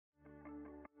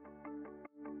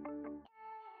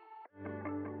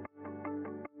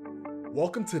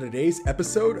Welcome to today's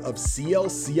episode of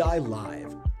CLCI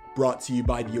Live, brought to you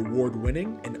by the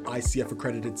award-winning and ICF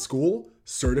accredited school,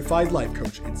 Certified Life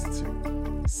Coach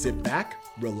Institute. Sit back,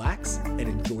 relax, and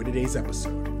enjoy today's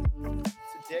episode.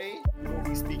 Today, we'll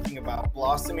be speaking about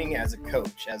blossoming as a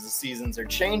coach. As the seasons are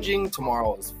changing,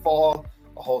 tomorrow is fall,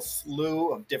 a whole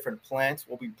slew of different plants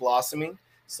will be blossoming.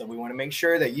 So we want to make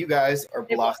sure that you guys are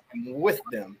blossoming with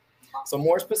them. So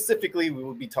more specifically, we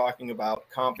will be talking about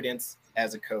confidence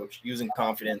as a coach, using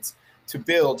confidence to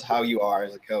build how you are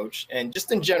as a coach, and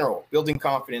just in general, building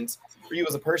confidence for you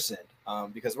as a person,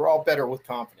 because we're all better with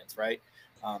confidence, right?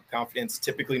 Confidence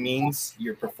typically means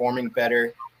you're performing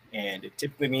better, and it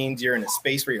typically means you're in a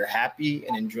space where you're happy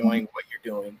and enjoying what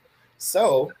you're doing.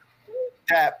 So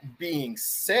that being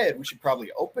said, we should probably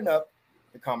open up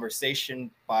the conversation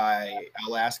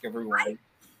I'll ask everyone,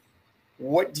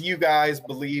 what do you guys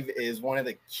believe is one of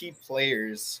the key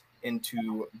players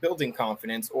into building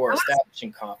confidence or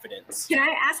establishing confidence? Can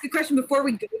I ask a question before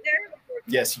we go there?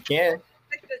 Yes, you can.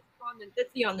 That's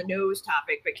the on the nose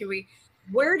topic, but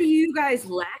where do you guys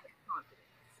lack confidence?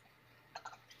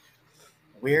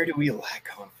 Where do we lack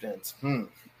confidence?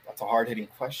 That's a hard-hitting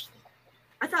question.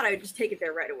 I thought I would just take it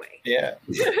there right away. Yeah.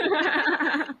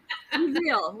 I'm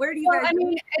real. Where do you guys? I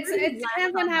mean, it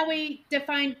depends on how we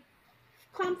define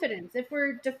confidence. If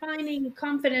we're defining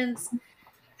confidence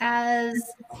as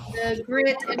the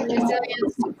grit and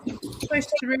resilience to push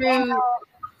through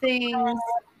things,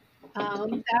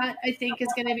 that I think is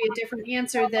going to be a different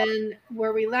answer than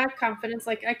where we lack confidence.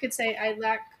 Like I could say I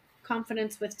lack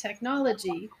confidence with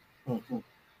technology. Mm-hmm.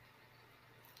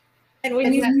 And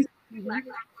when you lack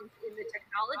confidence in the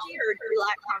technology, or do you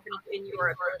lack confidence in your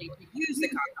ability to use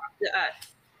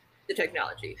the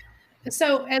technology?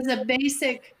 So as a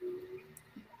basic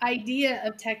idea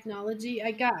of technology, I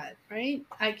got, right?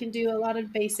 I can do a lot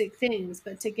of basic things,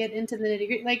 but to get into the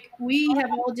nitty-gritty, like we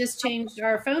have all just changed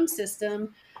our phone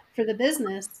system for the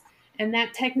business, and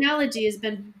that technology has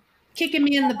been kicking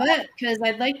me in the butt because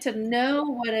I'd like to know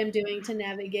what I'm doing to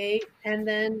navigate, and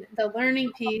then the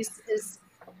learning piece is,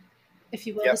 if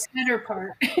you will, the center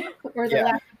part or the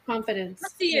lack of confidence.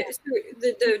 Let's see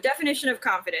the definition of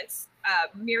confidence.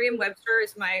 Merriam-Webster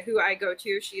is who I go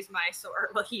to. She's my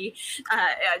source. Well,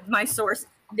 my source.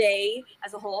 They,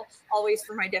 as a whole, always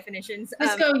for my definitions.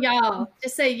 Let's go, y'all.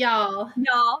 Just say y'all.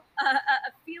 Y'all.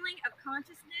 A feeling of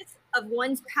consciousness of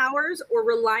one's powers or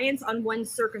reliance on one's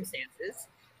circumstances.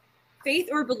 Faith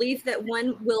or belief that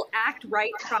one will act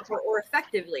right, proper, or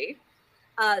effectively.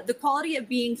 The quality of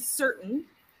being certain.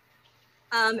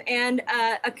 And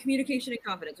a communication and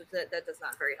confidence, which that's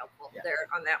not very helpful there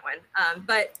on that one.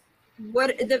 But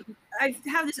I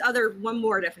have this one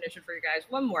more definition for you guys.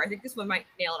 One more. I think this one might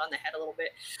nail it on the head a little bit.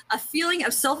 A feeling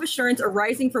of self-assurance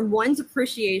arising from one's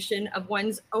appreciation of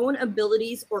one's own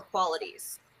abilities or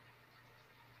qualities.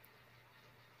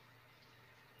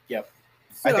 Yep.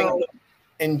 So, I think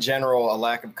in general, a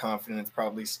lack of confidence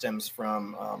probably stems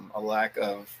from a lack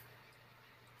of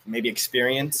maybe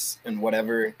experience and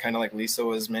whatever, kind of like Lisa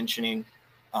was mentioning,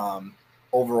 an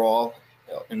overall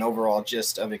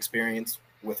gist of experience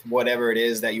with whatever it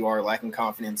is that you are lacking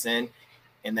confidence in.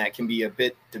 And that can be a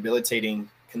bit debilitating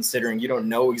considering you don't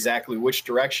know exactly which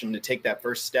direction to take that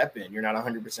first step in. You're not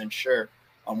 100% sure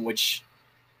on which,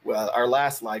 our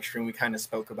last live stream, we kind of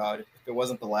spoke about it. If it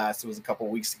wasn't the last, it was a couple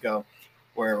of weeks ago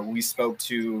where we spoke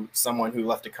to someone who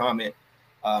left a comment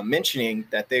mentioning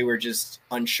that they were just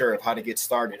unsure of how to get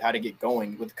started, how to get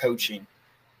going with coaching.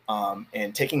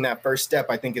 And taking that first step,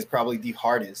 I think, is probably the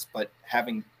hardest. But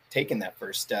having taken that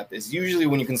first step is usually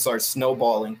when you can start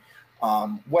snowballing,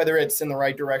 whether it's in the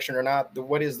right direction or not.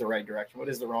 What is the right direction? What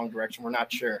is the wrong direction? We're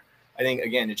not sure. I think,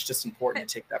 again, it's just important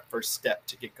to take that first step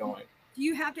to get going. Do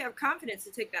you have to have confidence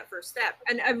to take that first step?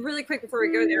 And really quick before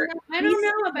we go there. I don't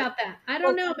know about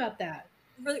that.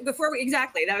 Really,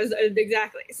 exactly. That was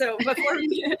exactly. So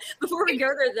before we go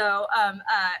there, though,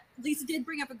 Lisa did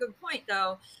bring up a good point,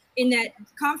 though, in that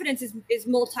confidence is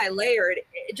multi-layered,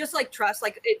 just like trust,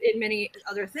 like in many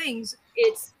other things.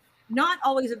 It's not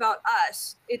always about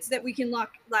us. It's that we can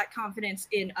lack confidence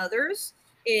in others,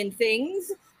 in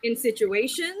things, in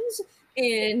situations,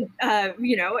 in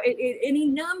any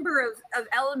number of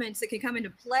elements that can come into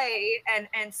play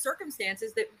and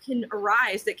circumstances that can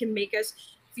arise that can make us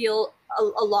feel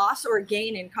a loss or a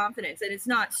gain in confidence. And it's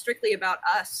not strictly about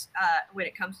us when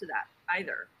it comes to that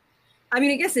either. I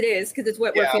mean, I guess it is because it's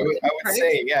what we're feeling. I would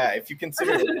say, if you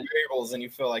consider the variables and you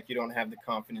feel like you don't have the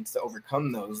confidence to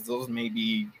overcome those may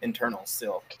be internal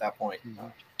still at that point.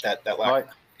 That lack of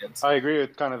confidence. I agree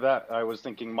with kind of that. I was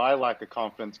thinking my lack of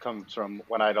confidence comes from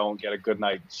when I don't get a good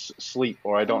night's sleep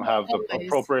or I don't have the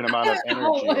appropriate amount of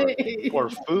energy or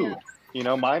food. You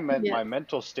know, my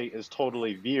mental state is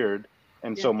totally veered,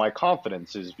 and so my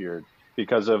confidence is veered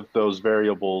because of those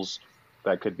variables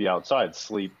that could be outside: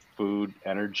 sleep, food,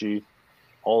 energy,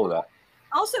 all of that.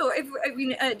 Also,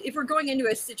 if we're going into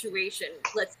a situation,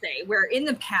 let's say, where in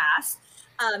the past,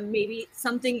 maybe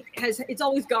something it's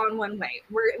always gone one way,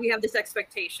 where we have this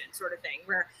expectation sort of thing,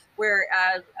 where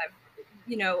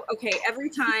you know, okay, every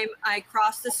time I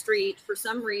cross the street, for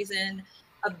some reason,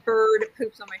 a bird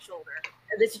poops on my shoulder.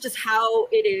 This is just how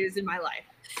it is in my life.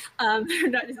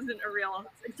 This isn't a real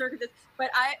circumstance, but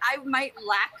I might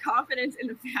lack confidence in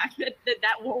the fact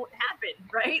that won't happen,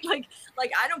 right? Like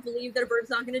I don't believe that a bird's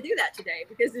not going to do that today,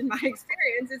 because in my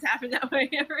experience, it's happened that way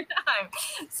every time.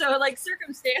 So like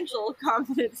circumstantial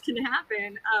confidence can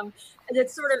happen. And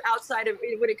it's sort of outside of,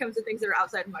 when it comes to things that are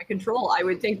outside of my control, I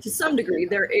would think to some degree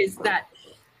there is that.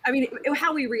 I mean,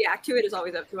 how we react to it is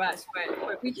always up to us,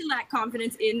 but we can lack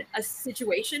confidence in a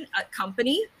situation, a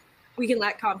company. We can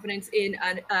lack confidence in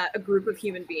a group of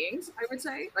human beings, I would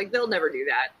say. Like, they'll never do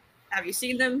that. Have you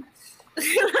seen them? That's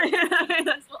lacking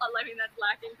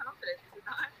confidence, is it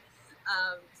not?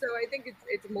 So I think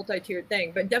it's a multi-tiered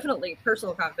thing, but definitely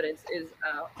personal confidence is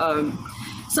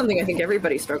something I think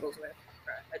everybody struggles with.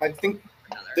 I think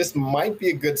this might be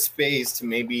a good space to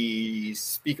maybe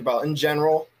speak about in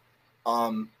general.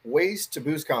 Ways to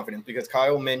boost confidence, because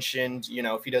Kyle mentioned, you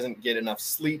know, if he doesn't get enough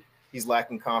sleep, he's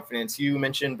lacking confidence. You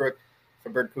mentioned, Brooke, if a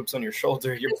bird poops on your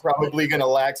shoulder, you're probably going to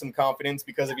lack some confidence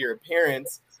because of your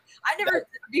appearance. I never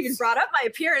even brought up my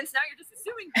appearance. Now you're just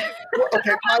assuming things.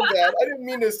 Okay, my bad. I didn't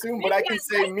mean to assume, but I can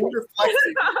say me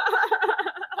reflecting.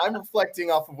 I'm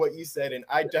reflecting off of what you said, and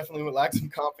I definitely would lack some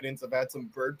confidence. I've had some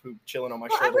bird poop chilling on my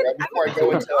shoulder right before I go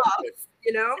into it.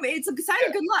 You know, it's a sign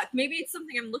of good luck. Maybe it's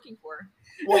something I'm looking for.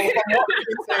 Well,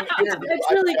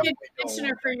 it's really good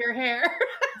conditioner for your hair.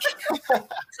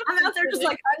 I'm out there just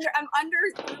like I'm under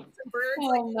some birds. Oh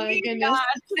like, my goodness.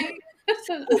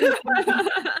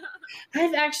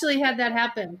 I've actually had that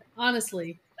happen,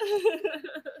 honestly.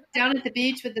 Down at the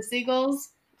beach with the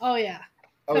seagulls. Oh yeah.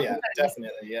 Oh yeah,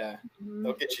 definitely. Yeah.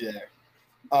 They'll get you there.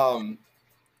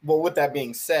 Well, with that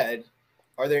being said,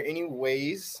 are there any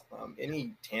ways,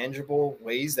 any tangible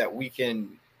ways that we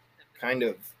can kind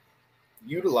of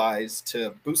utilize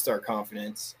to boost our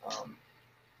confidence,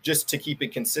 just to keep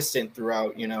it consistent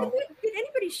throughout, you know? Did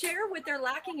anybody share what they're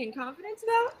lacking in confidence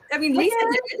about? I mean,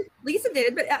 Lisa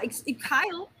did, but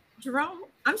Kyle, Jerome,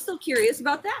 I'm still curious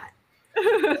about that.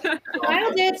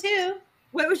 Kyle did too.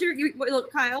 What was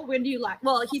Kyle, when do you lack?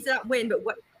 Well, he said not when, but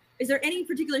what, is there any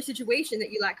particular situation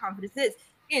that you lack confidence in?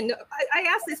 And I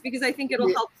ask this because I think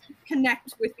it'll help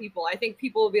connect with people. I think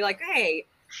people will be like, hey,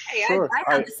 sure.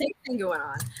 I have the same thing going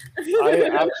on. I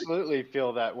absolutely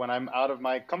feel that when I'm out of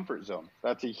my comfort zone.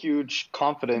 That's a huge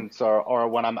confidence, or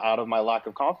when I'm out of my lack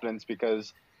of confidence,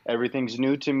 because everything's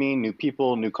new to me, new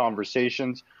people, new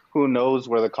conversations. Who knows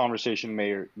where the conversation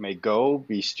may go,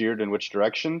 be steered in which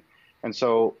direction. And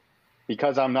so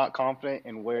because I'm not confident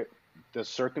in where the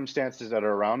circumstances that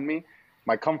are around me,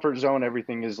 my comfort zone,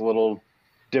 everything is a little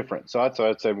different. So that's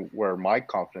I'd say where my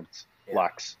confidence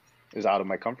lacks, is out of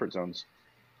my comfort zones.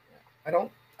 I don't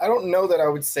know that I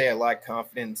would say I lack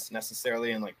confidence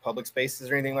necessarily in like public spaces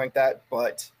or anything like that,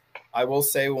 but I will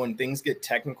say when things get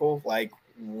technical, like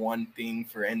one thing,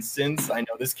 for instance, I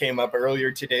know this came up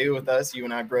earlier today with us, you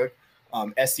and I, Brooke,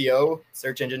 SEO,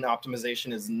 search engine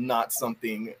optimization, is not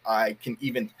something I can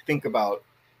even think about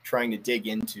trying to dig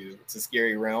into. It's a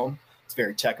scary realm. It's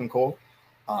very technical.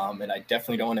 And I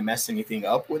definitely don't want to mess anything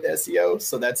up with SEO.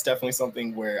 So that's definitely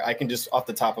something where I can just off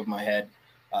the top of my head,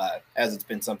 as it's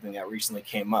been something that recently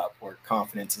came up where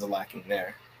confidence is lacking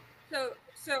there. So,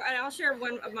 and I'll share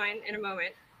one of mine in a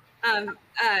moment.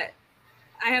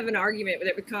 I have an argument with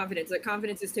it with confidence. That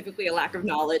confidence is typically a lack of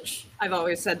knowledge. I've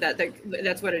always said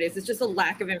that's what it is. It's just a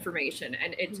lack of information.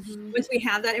 And it's once we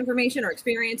have that information or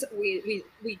experience, we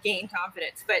gain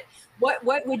confidence. But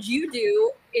what would you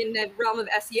do in the realm of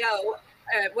SEO?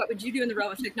 What would you do in the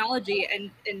realm of technology and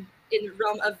in the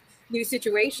realm of new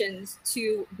situations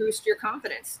to boost your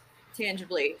confidence,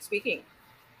 tangibly speaking?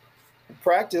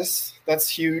 Practice, that's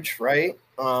huge, right?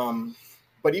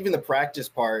 But even the practice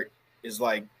part is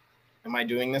like, am I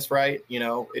doing this right? You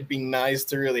know, it'd be nice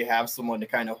to really have someone to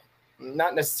kind of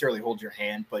not necessarily hold your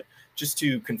hand, but just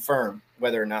to confirm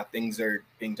whether or not things are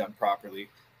being done properly.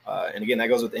 And again, that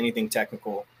goes with anything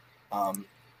technical,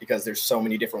 because there's so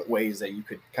many different ways that you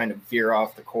could kind of veer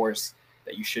off the course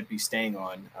that you should be staying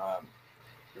on,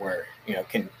 where, you know,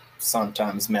 can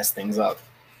sometimes mess things up.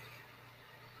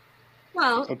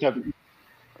 Well,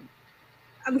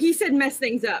 he said mess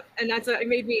things up, and that's what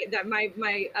made me that my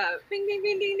bing, bing, bing,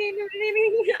 ding, ding, ding,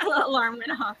 ding, ding, alarm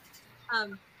went off.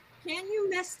 Can you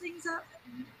mess things up?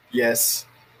 Yes,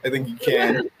 I think you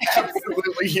can.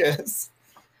 Absolutely, yes.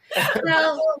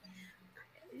 Well,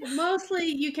 mostly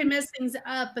you can mess things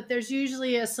up, but there's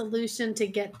usually a solution to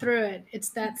get through it. It's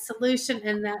that solution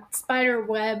and that spider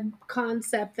web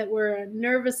concept that we're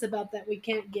nervous about that we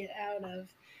can't get out of,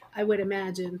 I would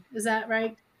imagine. Is that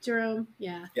right, Jerome?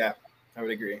 Yeah. Yeah, I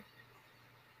would agree.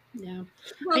 Yeah.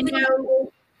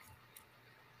 Well,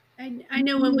 I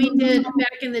know when we did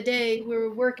back in the day, we were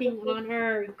working on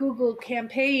our Google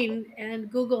campaign,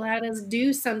 and Google had us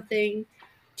do something,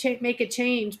 make a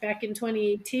change back in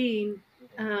 2018.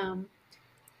 And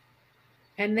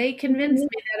they convinced me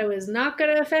that it was not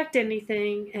going to affect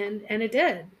anything, and it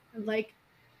did. Like,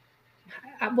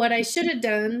 what I should have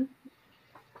done,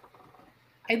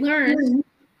 I learned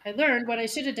what I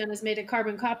should have done is made a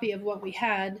carbon copy of what we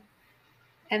had,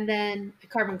 and then a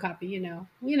carbon copy, you know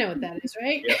what that is,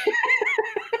 right? Yep.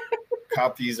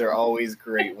 Copies are always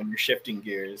great when you're shifting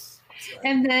gears. So.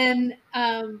 And then,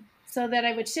 so that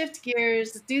I would shift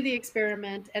gears, do the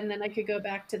experiment, and then I could go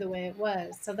back to the way it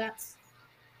was. So that's,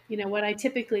 what I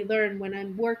typically learn when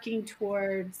I'm working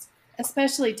towards,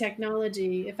 especially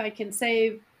technology. If I can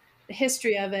save the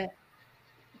history of it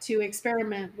to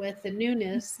experiment with the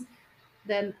newness,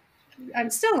 then I'm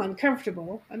still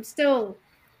uncomfortable. I'm still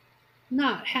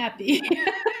not happy,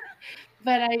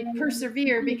 but I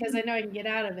persevere because I know I can get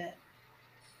out of it.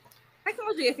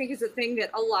 Technology, I think, is a thing that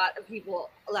a lot of people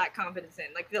lack confidence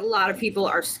in. Like, a lot of people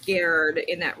are scared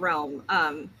in that realm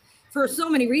for so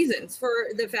many reasons. For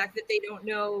the fact that they don't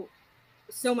know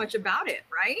so much about it,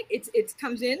 right? It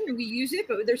comes in and we use it,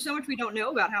 but there's so much we don't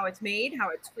know about how it's made, how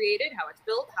it's created, how it's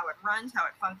built, how it runs, how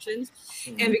it functions.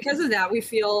 Mm-hmm. And because of that, we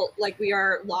feel like we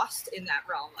are lost in that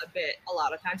realm a bit a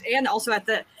lot of times, and also at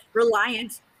the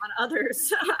reliance on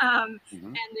others and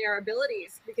their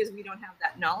abilities, because we don't have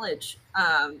that knowledge.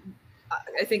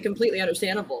 I think completely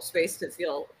understandable space to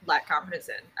feel lack confidence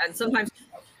in. And sometimes,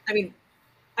 I mean,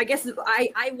 I guess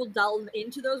I will delve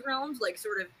into those realms, like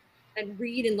sort of, and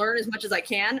read and learn as much as I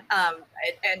can.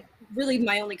 And really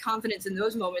my only confidence in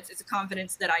those moments is a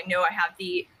confidence that I know I have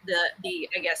the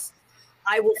I guess,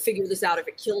 I will figure this out if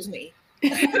it kills me.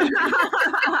 And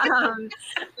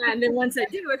then once I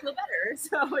do, I feel better.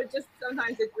 So it just,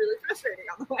 sometimes it's really frustrating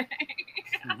on the way.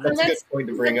 That's a good point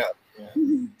to bring up. Yeah.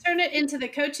 Turn it into the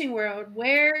coaching world.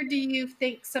 Where do you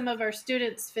think some of our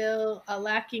students feel a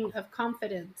lacking of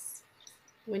confidence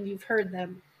when you've heard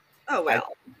them? Oh,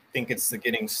 well. I think it's the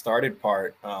getting started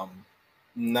part.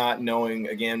 Not knowing,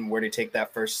 again, where to take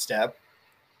that first step.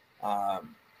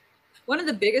 One of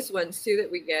the biggest ones, too,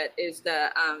 that we get is the,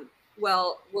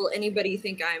 well, will anybody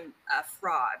think I'm a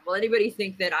fraud? Will anybody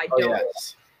think that I don't?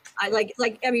 Yes. I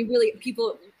I mean, really,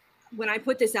 people, when I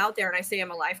put this out there and I say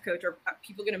I'm a life coach, are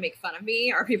people going to make fun of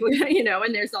me? Are people,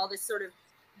 and there's all this sort of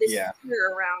this fear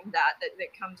around that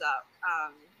comes up.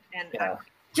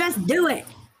 Just do it.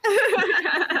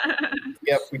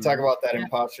 Yep, we talk about that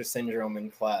imposter syndrome in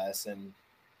class, and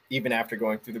even after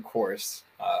going through the course,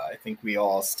 I think we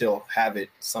all still have it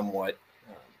somewhat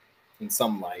in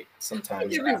some light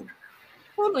sometimes.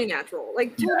 Totally natural,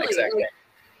 like totally. Yeah, exactly.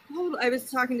 I was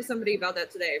talking to somebody about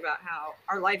that today, about how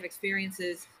our life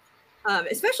experiences,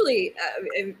 especially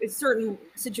in certain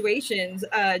situations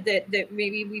that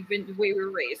maybe we've been the way we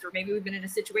were raised, or maybe we've been in a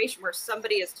situation where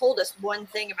somebody has told us one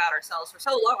thing about ourselves for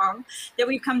so long that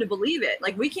we've come to believe it.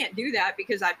 Like, we can't do that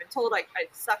because I've been told I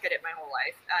suck at it my whole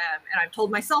life, and I've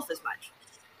told myself as much.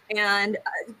 And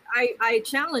I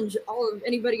challenge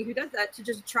anybody who does that to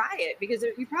just try it, because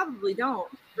you probably don't.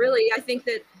 Really, I think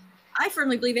that I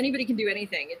firmly believe anybody can do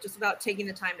anything. It's just about taking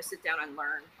the time to sit down and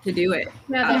learn to do it.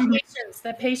 Yeah,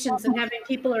 that patience, and having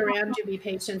people around you be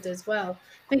patient as well.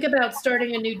 Think about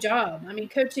starting a new job. I mean,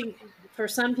 coaching for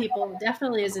some people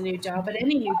definitely is a new job, but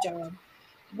any new job.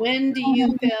 When do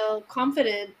you feel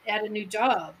confident at a new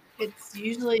job? It's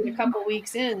usually a couple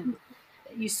weeks in.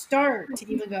 You start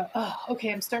to even go, oh,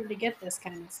 okay, I'm starting to get this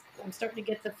kind of, I'm starting to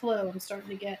get the flow. I'm starting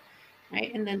to get,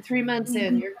 right. And then 3 months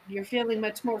in, you're feeling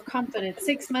much more confident.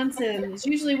 6 months in is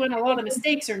usually when a lot of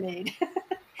mistakes are made.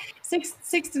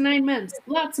 6 to 9 months,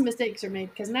 lots of mistakes are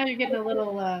made, because now you're getting a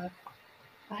little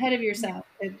ahead of yourself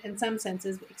in some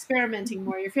senses, experimenting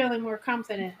more. You're feeling more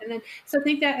confident. And then, so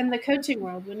think that in the coaching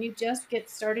world, when you just get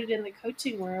started in the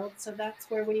coaching world, so that's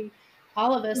where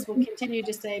all of us will continue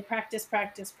to say, practice,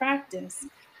 practice, practice.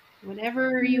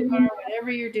 Whenever you are,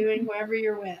 whatever you're doing, whoever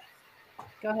you're with.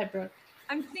 Go ahead, Brooke.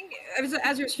 I'm thinking,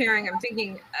 as you're sharing, I'm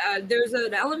thinking there's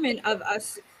an element of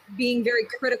us being very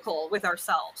critical with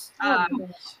ourselves.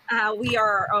 We are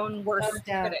our own worst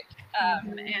critic.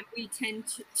 And we tend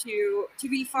to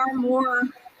be far more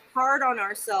hard on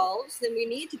ourselves than we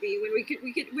need to be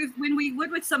when we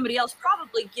would with somebody else,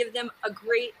 probably give them a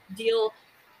great deal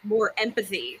more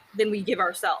empathy than we give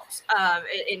ourselves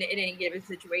in any given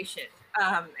situation.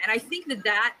 And I think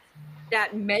that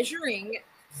measuring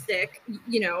stick,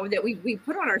 that we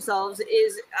put on ourselves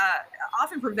is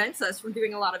often prevents us from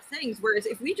doing a lot of things. Whereas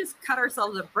if we just cut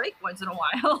ourselves a break once in a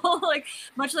while, like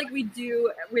much like we do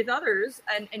with others,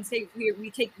 and say we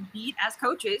take the beat as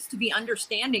coaches to be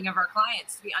understanding of our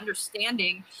clients, to be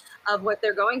understanding of what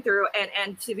they're going through,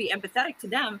 and to be empathetic to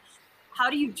them. How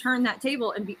do you turn that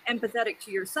table and be empathetic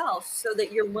to yourself so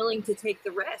that you're willing to take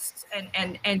the risks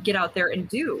and get out there and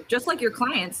do? Just like your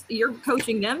clients, you're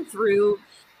coaching them through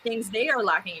things they are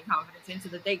lacking in confidence in so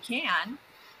that they can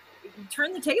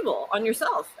turn the table on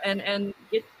yourself and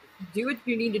do what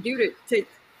you need to do to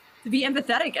be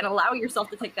empathetic and allow yourself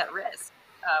to take that risk,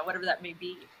 whatever that may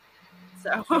be.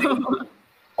 So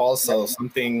also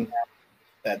something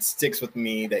that sticks with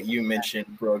me that you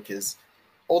mentioned, Brooke, is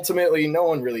ultimately no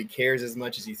one really cares as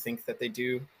much as you think that they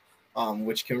do,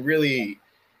 which can really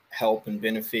help and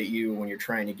benefit you when you're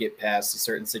trying to get past a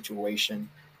certain situation.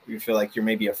 You feel like you're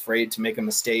maybe afraid to make a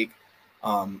mistake.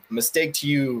 Mistake to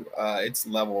you, its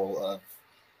level of,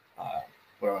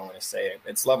 what do I want to say?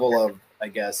 Its level of, I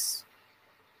guess,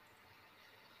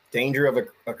 danger of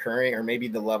occurring, or maybe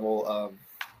the level of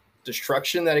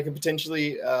destruction that it could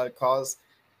potentially cause.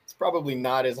 It's probably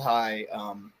not as high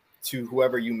to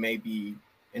whoever you may be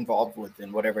involved with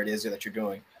in whatever it is that you're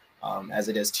doing, as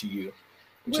it is to you,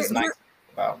 which is nice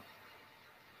about.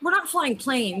 We're not flying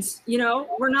planes,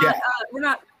 we're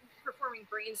not performing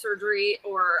brain surgery,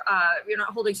 or you're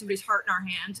not holding somebody's heart in our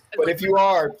hand. But if you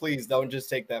are, please don't just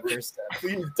take that first step.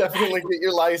 Please definitely get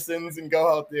your license and go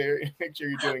out there and make sure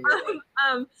you're doing it.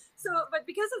 But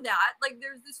because of that, like,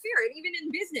 there's this fear, and even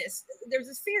in business, there's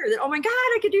this fear that, oh my God,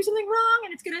 I could do something wrong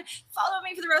and it's going to follow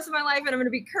me for the rest of my life and I'm going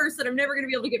to be cursed and I'm never going to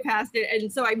be able to get past it.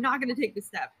 And so I'm not going to take the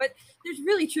step. But there's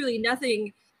really, truly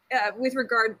nothing with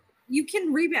regard. You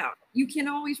can rebound. You can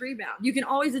always rebound. You can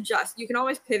always adjust. You can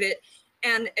always pivot.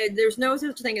 And there's no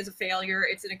such thing as a failure.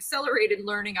 It's an accelerated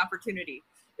learning opportunity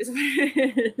is what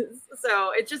it is.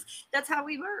 So that's how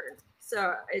we learn.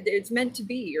 So it's meant to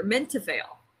be. You're meant to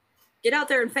fail. Get out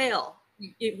there and fail.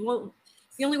 It's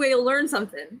the only way you'll learn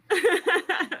something.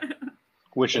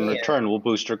 Which in return will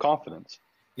boost your confidence.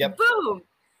 Yep. Boom.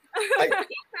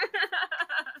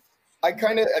 I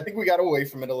think we got away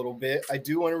from it a little bit. I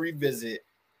do want to revisit.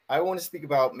 I want to speak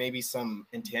about maybe some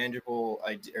intangible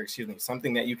idea, or excuse me,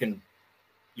 something that you can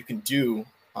do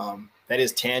that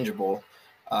is tangible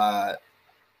to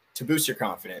boost your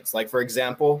confidence. Like, for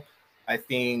example, I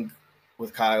think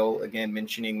with Kyle, again,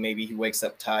 mentioning maybe he wakes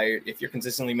up tired. If you're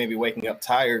consistently maybe waking up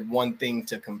tired, one thing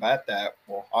to combat that,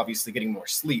 well, obviously getting more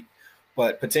sleep,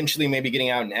 but potentially maybe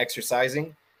getting out and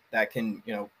exercising that can,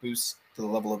 boost to the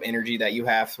level of energy that you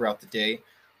have throughout the day,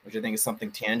 which I think is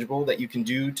something tangible that you can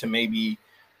do to maybe,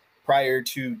 prior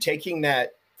to taking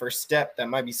that first step that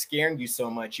might be scaring you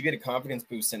so much, you get a confidence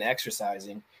boost in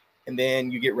exercising, and then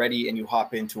you get ready and you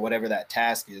hop into whatever that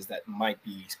task is that might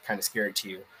be kind of scary to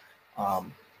you.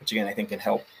 Which again, I think can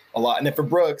help a lot. And then for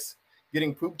Brooks,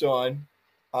 getting pooped on,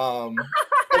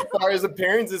 as far as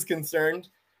appearance is concerned,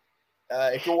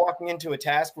 if you're walking into a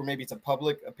task where maybe it's a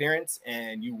public appearance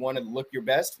and you want to look your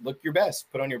best,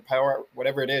 put on your power,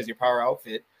 whatever it is, your power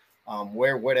outfit,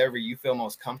 wear whatever you feel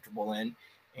most comfortable in,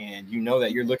 and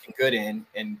that you're looking good in,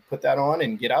 and put that on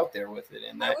and get out there with it.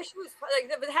 And I wish it was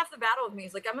like, but half the battle with me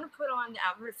is like, I'm going to put on,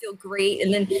 I'm going to feel great.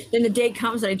 And then the day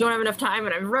comes and I don't have enough time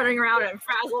and I'm running around and I'm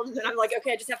frazzled. And then I'm like,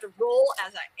 okay, I just have to roll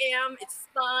as I am. It's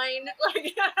fine.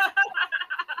 Like,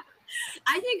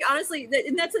 I think honestly,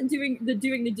 and that's doing the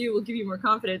do will give you more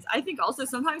confidence. I think also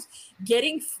sometimes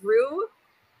getting through,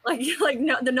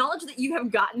 the knowledge that you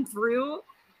have gotten through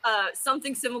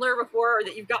something similar before, or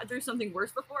that you've gotten through something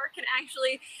worse before, can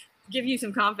actually give you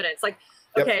some confidence. Like,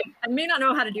 okay, I may not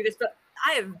know how to do this, but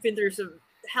I have been through some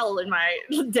hell in my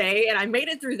day and I made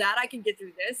it through that. I can get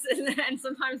through this. And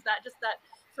sometimes that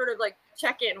sort of like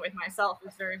check-in with myself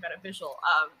is very beneficial.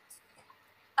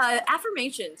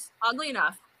 Affirmations, oddly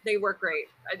enough, they work great.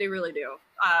 They really do.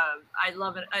 I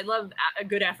love it. I love a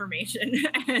good affirmation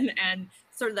and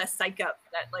sort of that psych up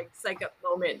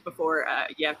moment before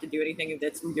you have to do anything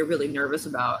that's you're really nervous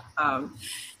about.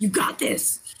 You got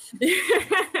this.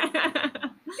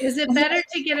 Is it better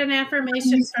to get an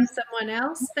affirmation from someone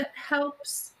else that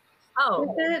helps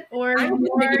with it, or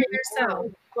more yourself?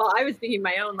 Well, I was thinking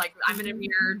my own, like, I'm in a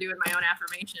mirror doing my own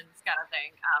affirmations kind of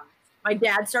thing. My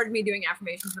dad started me doing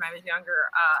affirmations when I was younger.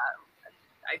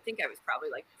 I think I was probably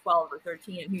like 12 or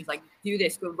 13, and he was like, do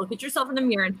this, go look at yourself in the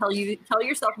mirror and tell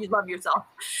yourself you love yourself.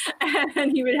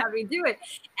 And he would have me do it.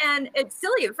 And it's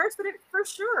silly at first, but it for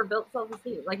sure built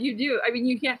self-esteem. Like you do. I mean,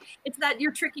 you can't, it's that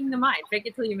you're tricking the mind, fake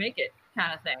it till you make it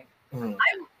kind of thing.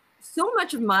 So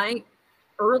much of my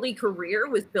early career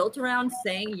was built around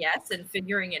saying yes and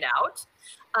figuring it out.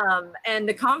 And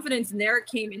the confidence in there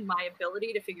came in my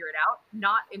ability to figure it out,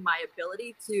 not in my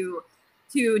ability to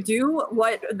do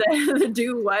what the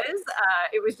do was.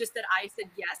 It was just that I said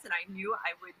yes, and I knew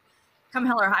I would, come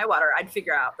hell or high water, I'd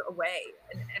figure out a way.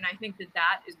 And I think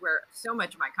that is where so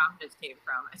much of my confidence came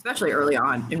from, especially early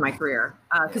on in my career,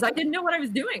 because I didn't know what I was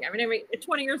doing. I mean, at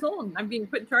 20 years old, and I'm being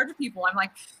put in charge of people. I'm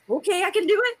like, okay, I can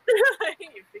do it.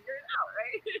 You figure it out,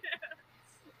 right?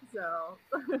 So.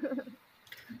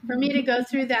 For me to go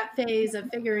through that phase of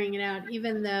figuring it out,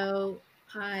 even though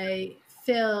I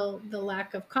feel the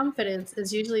lack of confidence,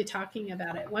 is usually talking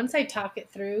about it. Once I talk it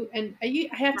through, and I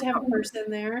have to have a person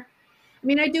there. I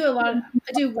mean, I do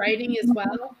writing as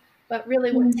well, but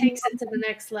really what takes it to the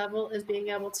next level is being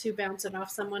able to bounce it off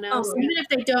someone else. Even if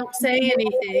they don't say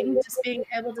anything, just being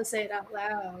able to say it out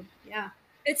loud. Yeah.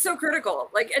 It's so critical.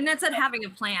 Like, and that's at having a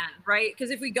plan, right? Because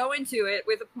if we go into it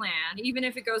with a plan, even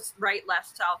if it goes right,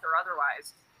 left, south, or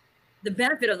otherwise, the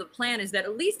benefit of the plan is that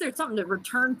at least there's something to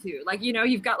return to. Like,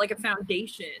 you've got like a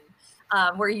foundation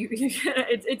where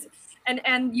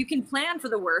and you can plan for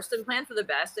the worst and plan for the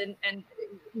best, and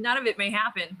none of it may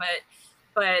happen,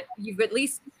 but you've at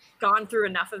least gone through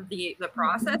enough of the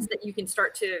process that you can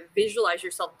start to visualize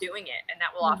yourself doing it, and that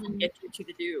will often get you to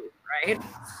the do, right?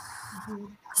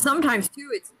 Sometimes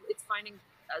too, it's finding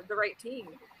the right team.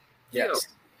 Yes.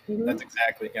 That's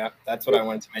exactly, that's what I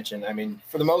wanted to mention. I mean,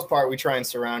 for the most part, we try and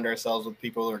surround ourselves with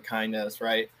people who are kind to us,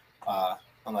 right?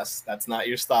 Unless that's not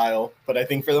your style. But I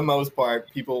think for the most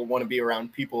part, people want to be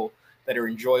around people that are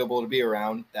enjoyable to be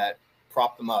around, that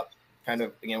prop them up. Kind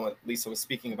of, again, what Lisa was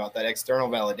speaking about, that external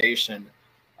validation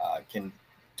can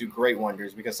do great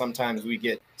wonders, because sometimes we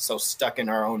get so stuck in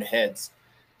our own heads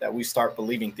that we start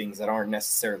believing things that aren't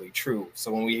necessarily true.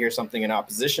 So when we hear something in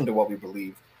opposition to what we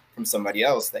believe from somebody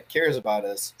else that cares about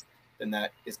us, then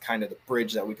that is kind of the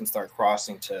bridge that we can start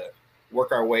crossing to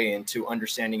work our way into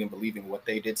understanding and believing what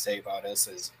they did say about us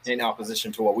is in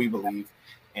opposition to what we believe,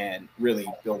 and really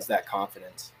builds that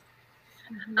confidence.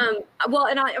 Well,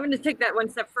 and I'm going to take that one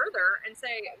step further and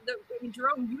say,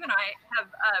 Jerome, you and I have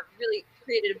really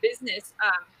created a business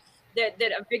that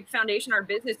a big foundation of our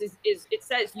business is it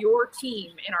says your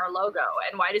team in our logo.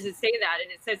 And why does it say that? And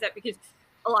it says that because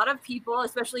a lot of people,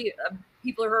 especially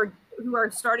people who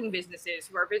are starting businesses,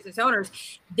 who are business owners,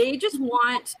 they just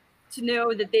want to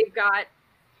know that they've got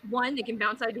one, they can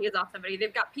bounce ideas off somebody.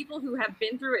 They've got people who have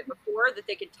been through it before that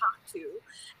they can talk to.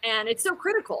 And it's so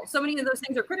critical. So many of those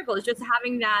things are critical. It's just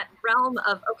having that realm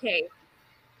of, okay,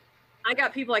 I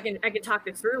got people I can talk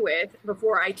this through with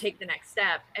before I take the next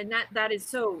step. And that is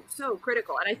so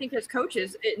critical. And I think as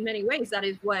coaches, in many ways, that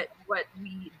is what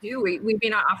we do. We may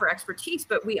not offer expertise,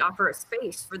 but we offer a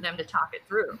space for them to talk it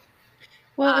through.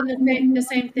 Well, and the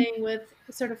same thing with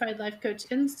Certified Life Coach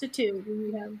Institute.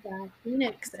 We have that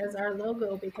Phoenix as our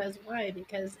logo because why?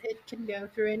 Because it can go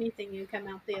through anything and come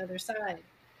out the other side.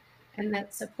 And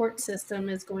that support system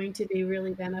is going to be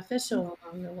really beneficial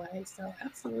along the way. So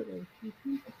absolutely.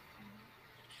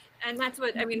 And that's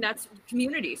that's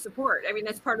community support. I mean,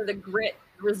 that's part of the grit,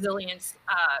 resilience.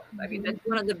 I mean, that's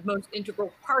one of the most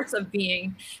integral parts of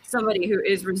being somebody who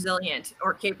is resilient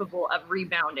or capable of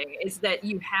rebounding, is that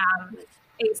you have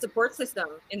a support system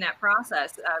in that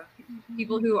process.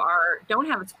 People who don't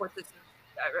have a support system,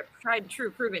 tried, true,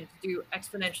 proven to do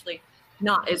exponentially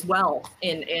not as well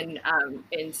in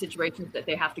situations that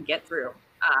they have to get through.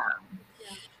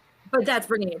 But that's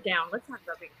bringing it down. Let's talk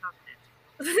about being confident.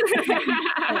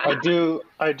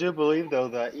 I do believe, though,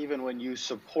 that even when you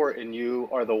support and you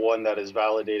are the one that is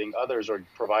validating others or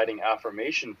providing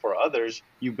affirmation for others,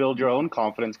 you build your own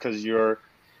confidence because you're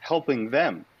helping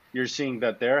them. You're seeing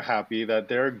that they're happy, that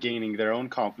they're gaining their own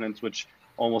confidence, which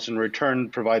almost in return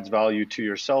provides value to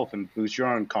yourself and boosts your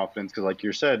own confidence. Because like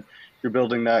you said, you're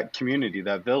building that community,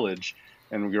 that village,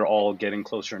 and you're all getting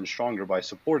closer and stronger by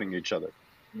supporting each other.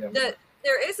 Yeah.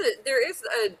 There is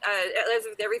as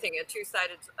with everything, a two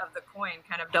sided of the coin,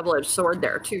 kind of double-edged sword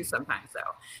there too sometimes,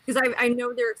 though, because I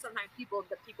know there are sometimes people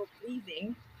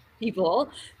pleasing people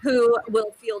who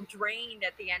will feel drained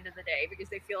at the end of the day because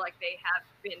they feel like they have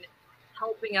been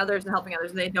helping others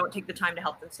and they don't take the time to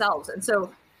help themselves. And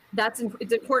so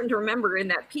it's important to remember in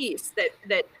that piece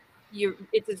that you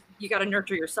got to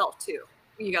nurture yourself too.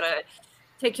 You got to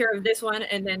take care of this one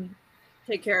and then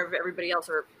take care of everybody else,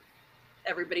 or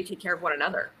everybody take care of one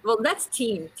another. Well, that's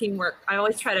teamwork. I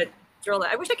always try to drill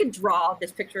that. I wish I could draw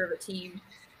this picture of a team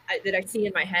that I see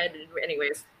in my head.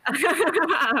 Anyways,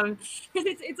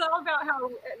 it's all about how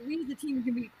we as a team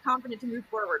can be confident to move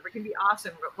forward. We can be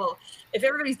awesome. Well, if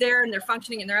everybody's there and they're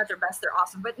functioning and they're at their best, they're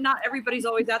awesome. But not everybody's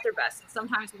always at their best, and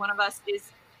sometimes one of us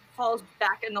falls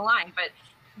back in the line. But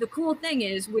the cool thing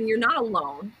is when you're not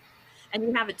alone and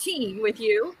you have a team with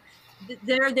you,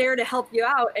 they're there to help you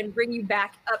out and bring you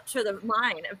back up to the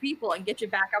line of people and get you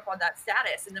back up on that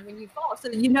status. And then when you fall, so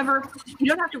you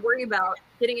don't have to worry about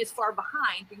getting as far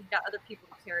behind because you've got other people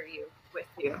to carry you with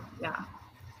you. Yeah.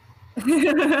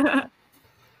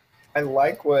 I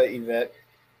like what Yvette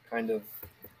kind of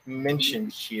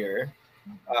mentioned here.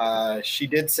 She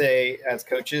did say, as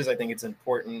coaches, I think it's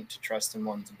important to trust in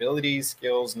one's abilities,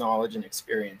 skills, knowledge, and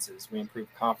experiences. We improve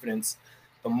confidence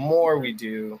the more we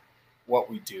do what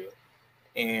we do.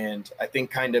 And I think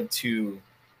kind of to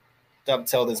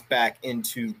dovetail this back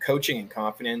into coaching and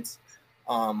confidence,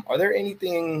 are there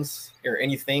anything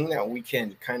that we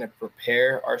can kind of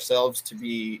prepare ourselves to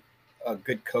be a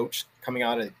good coach coming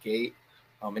out of the gate?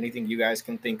 Anything you guys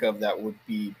can think of that would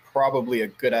be probably a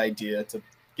good idea to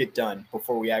get done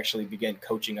before we actually begin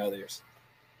coaching others?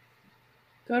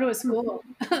 Go to a school,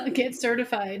 get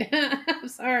certified. I'm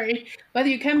sorry. Whether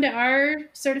you come to our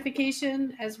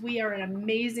certification, as we are an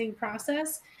amazing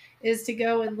process, is to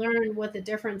go and learn what the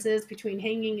difference is between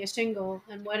hanging a shingle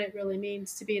and what it really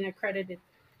means to be an accredited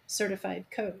certified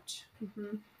coach.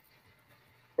 Mm-hmm.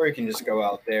 Or you can just go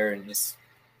out there and just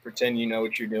pretend you know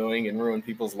what you're doing and ruin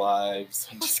people's lives.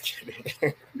 I'm just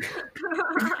kidding.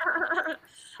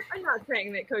 I'm not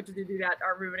saying that coaches who do that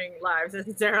are ruining lives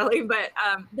necessarily, but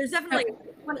there's definitely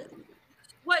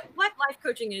what life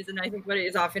coaching is, and I think what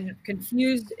is often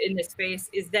confused in this space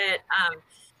is that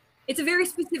it's a very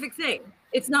specific thing.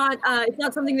 It's not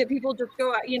something that people just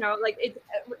go out,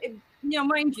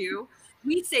 mind you,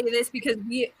 we say this because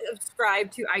we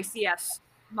subscribe to ICF's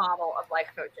model of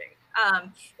life coaching.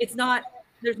 It's not.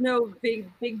 There's no big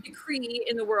decree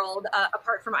in the world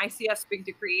apart from ICF's big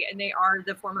decree, and they are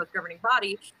the foremost governing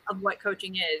body of what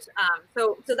coaching is.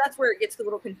 So that's where it gets a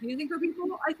little confusing for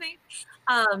people, I think.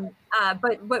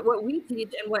 But what we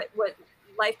teach and what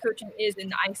life coaching is in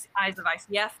the eyes of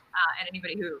ICF and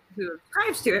anybody who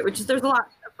subscribes to it, which is there's a lot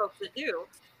of folks that do.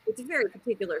 It's a very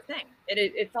particular thing, and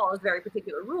it follows very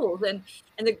particular rules, and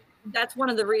that's one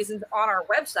of the reasons on our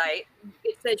website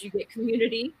it says you get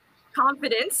community.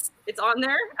 Confidence, it's on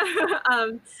there.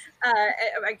 I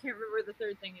can't remember what the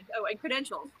third thing is. Oh, and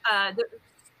credentials.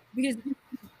 Because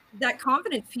that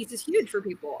confidence piece is huge for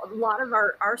people. A lot of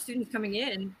our students coming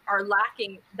in are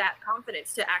lacking that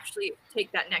confidence to actually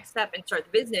take that next step and start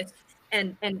the business.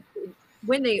 And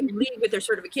when they leave with their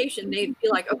certification, they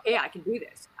feel like, okay, I can do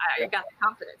this. I got the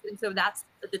confidence. And so that's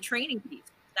the training piece,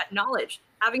 that knowledge,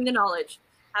 having the knowledge,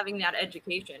 having that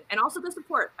education, and also the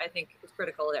support, I think, is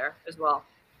critical there as well.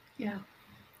 Yeah.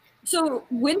 So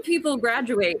when people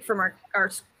graduate from our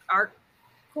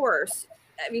course,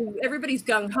 I mean, everybody's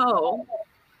gung ho.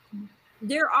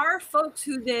 There are folks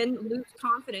who then lose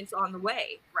confidence on the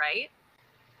way, right?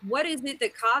 What is it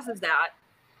that causes that?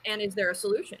 And is there a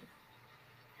solution?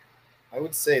 I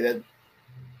would say that,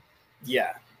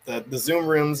 yeah, the Zoom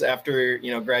rooms after,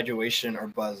 graduation are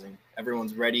buzzing.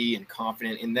 Everyone's ready and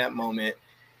confident in that moment.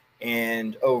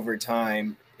 And over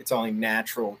time, it's only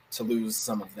natural to lose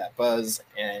some of that buzz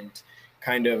and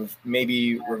kind of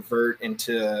maybe revert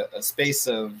into a space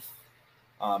of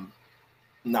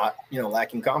not,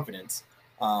 lacking confidence.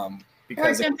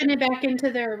 Because or jumping it back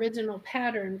into their original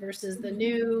pattern versus the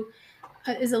new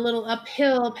is a little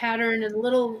uphill pattern and a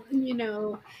little,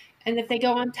 and if they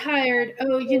go, I'm tired.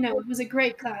 Oh, it was a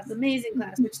great class, amazing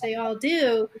class, which they all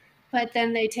do. But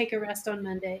then they take a rest on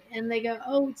Monday and they go,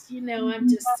 oh, I'm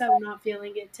just so not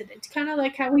feeling it today. It's kind of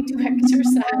like how we do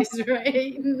exercise,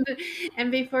 right?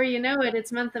 And before you know it,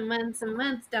 it's months and months and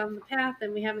months down the path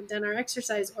and we haven't done our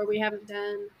exercise or we haven't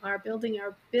done our building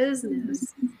our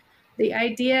business. The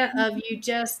idea of you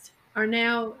just are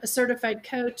now a certified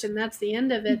coach and that's the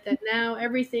end of it, that now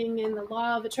everything in the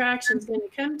law of attraction is going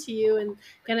to come to you and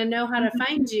going to know how to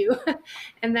find you.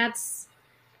 And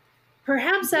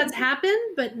perhaps that's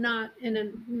happened, but not in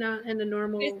a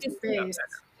normal phase.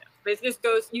 Business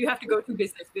goes. You have to go through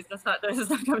business. Business does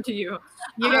not come to you.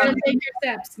 You got to take your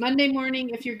steps. Monday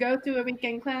morning, if you go through a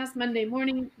weekend class, Monday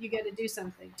morning you got to do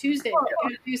something. Tuesday, you got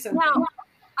to do something. Now,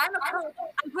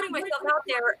 I'm putting myself out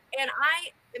there, and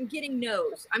I am getting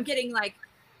no's. I'm getting like,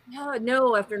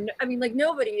 no after. I mean, like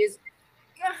nobody is.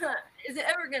 is it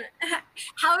ever gonna?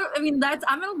 I mean,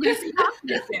 I'm gonna lose some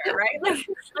confidence there, right? Like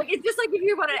it's just like if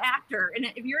you want an actor, and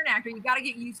if you're an actor, you got to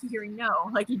get used to hearing no,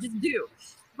 like you just do.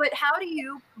 But how do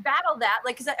you battle that?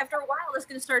 Like, because after a while, it's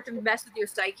going to start to mess with your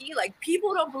psyche. Like,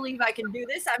 people don't believe I can do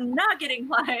this. I'm not getting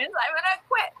clients. I'm going to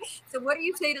quit. So what do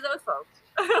you say to those folks?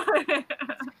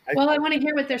 Well, I want to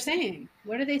hear what they're saying.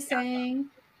 What are they saying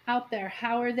out there?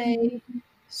 How are they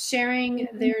sharing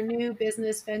their new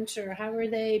business venture? How are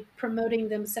they promoting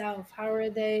themselves? How are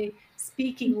they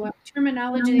speaking? What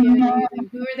terminology are they using?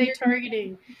 Who are they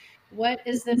targeting? What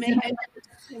is the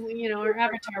our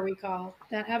avatar, we call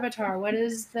that avatar? What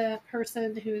is the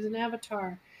person who is an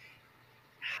avatar?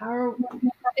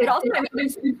 It also,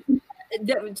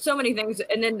 there's so many things,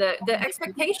 and then the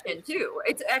expectation too.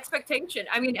 It's expectation.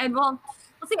 I mean, and we'll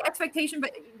say expectation,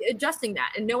 but adjusting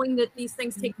that and knowing that these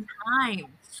things take time.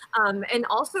 And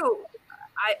also,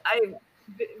 I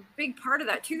big part of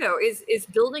that too, though, is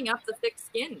building up the thick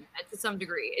skin to some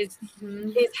degree. Is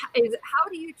how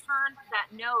do you turn that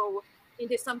no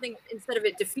into something, instead of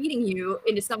it defeating you,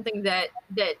 into something that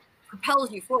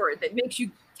propels you forward, that makes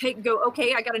you go,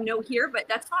 okay, I got a no here, but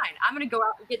that's fine. I'm going to go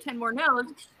out and get 10 more no's.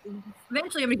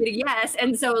 Eventually I'm going to get a yes.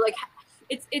 And so like,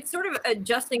 it's sort of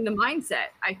adjusting the mindset,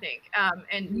 I think,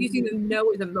 and using the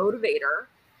no as a motivator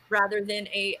rather than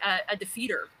a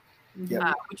defeater,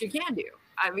 which you can do.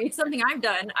 I mean, it's something I've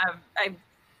done. I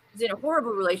was in a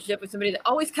horrible relationship with somebody that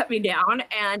always cut me down.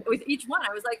 And with each one,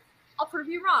 I was like, I'll prove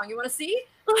you wrong. You want to see?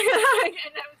 And I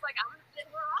was like, I'm going to get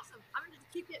more awesome. I'm going to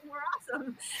just keep getting more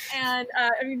awesome. And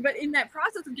I mean, but in that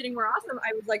process of getting more awesome,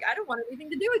 I was like, I don't want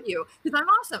anything to do with you because I'm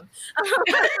awesome.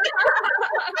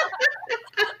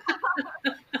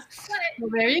 Well,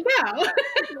 there you go.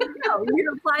 You can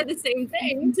apply the same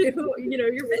thing to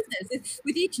your business. It's,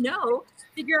 with each no,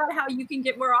 figure out how you can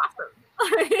get more awesome.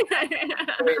 I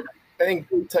think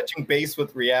touching base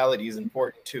with reality is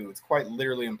important too. It's quite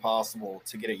literally impossible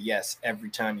to get a yes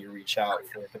every time you reach out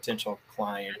for a potential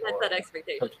client. That's that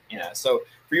expectation. Yeah. So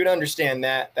for you to understand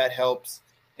that helps.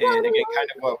 And again, kind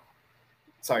of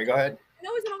sorry, go ahead.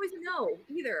 No isn't always a no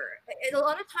either. A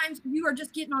lot of times you are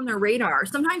just getting on their radar.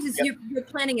 Sometimes it's you're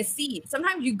planting a seed.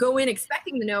 Sometimes you go in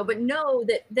expecting the no, but know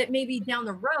that maybe down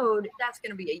the road that's going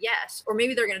to be a yes, or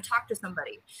maybe they're going to talk to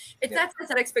somebody. That's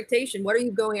that expectation. What are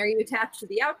you going? Are you attached to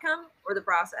the outcome or the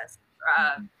process,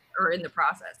 or in the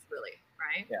process, really?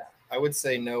 Right? Yeah, I would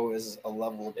say no is a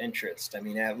level of interest. I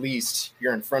mean, at least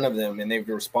you're in front of them and they've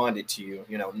responded to you.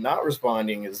 Not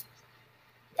responding is,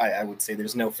 I would say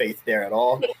there's no faith there at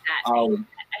all. I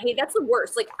hate that's the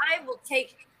worst. Like, I will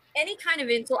take any kind of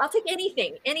insult. I'll take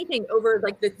anything over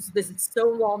like this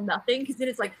Stonewall nothing, because then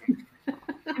it's like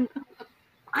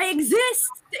I exist.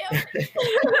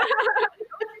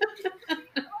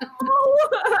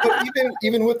 But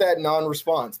even with that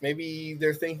non-response, maybe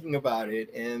they're thinking about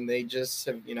it and they just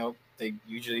have, they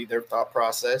usually their thought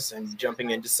process and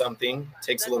jumping into something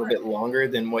takes a little bit longer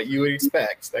than what you would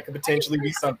expect. That could potentially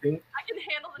be something. I can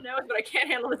handle the no's, but I can't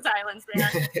handle the silence, man.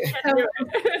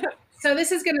 So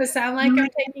this is going to sound like I'm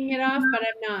taking it off, but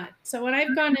I'm not. So when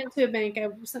I've gone into a bank,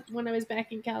 when I was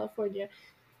back in California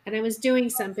and I was doing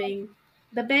something,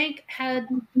 the bank had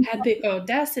the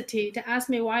audacity to ask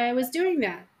me why I was doing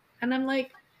that. And I'm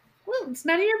like, well, it's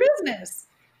none of your business.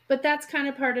 But that's kind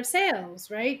of part of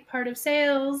sales, right? Part of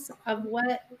sales of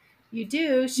what you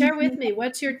do. Share with me,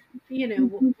 what's your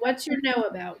no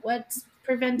about? What's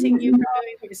preventing you from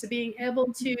doing it? So being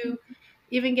able to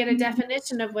even get a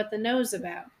definition of what the no's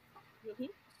about.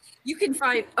 You can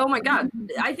find, oh my God,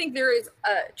 I think there is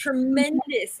a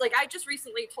tremendous, like I just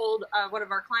recently told one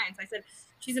of our clients, I said,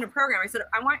 she's in a program. I said,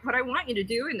 what I want you to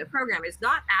do in the program is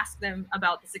not ask them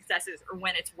about the successes or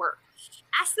when it's worked.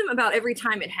 Ask them about every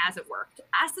time it hasn't worked.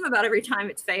 Ask them about every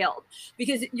time it's failed,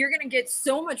 because you're going to get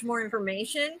so much more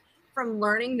information from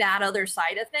learning that other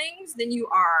side of things than you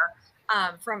are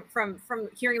from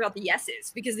hearing about the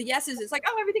yeses, because the yeses is like,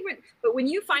 oh, everything went, but when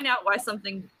you find out why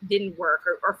something didn't work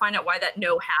or find out why that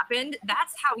no happened,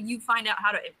 that's how you find out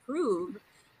how to improve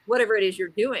whatever it is you're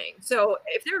doing. So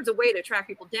if there was a way to track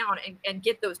people down and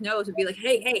get those no's and be like,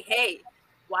 hey,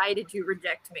 why did you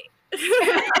reject me?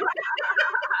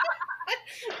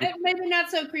 Maybe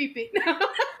not so creepy.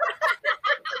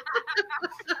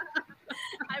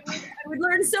 I would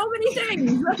learn so many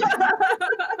things.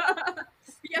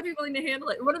 You have to be willing to handle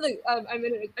it. One of the I'm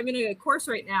in a course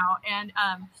right now, and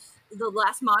the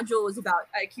last module was about,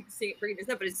 I keep bringing this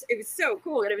up, but it was so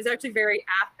cool, and it was actually very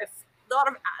a lot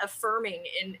of affirming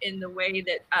in the way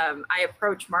that I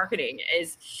approach marketing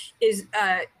is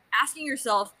asking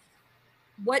yourself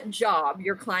what job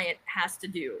your client has to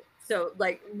do. So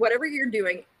like whatever you're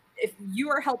doing, if you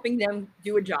are helping them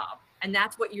do a job, And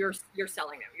that's what you're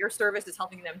selling them. Your service is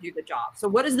helping them do the job. So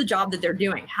what is the job that they're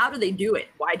doing? How do they do it?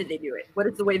 Why do they do it? What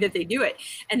is the way that they do it?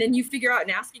 And then you figure out in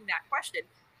asking that question,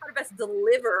 how to best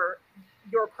deliver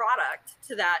your product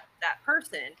to that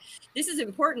person. This is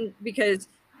important because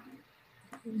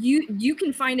you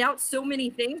can find out so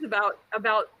many things about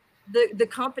the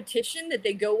competition that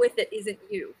they go with that isn't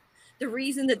you. The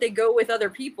reason that they go with other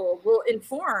people will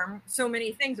inform so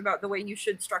many things about the way you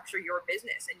should structure your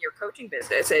business and your coaching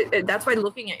business. That's why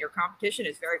looking at your competition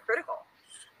is very critical,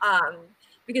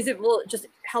 because it will just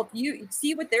help you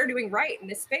see what they're doing right in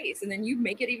this space, and then you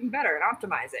make it even better and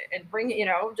optimize it and bring it,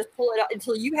 just pull it out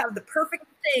until you have the perfect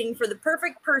thing for the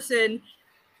perfect person.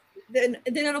 Then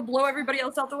it'll blow everybody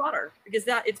else out the water, because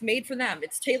it's made for them.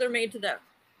 It's tailor-made to them.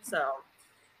 So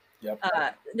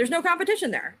there's no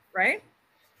competition there, right?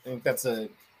 I think that's a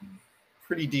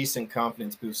pretty decent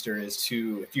confidence booster, is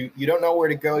to, if you don't know where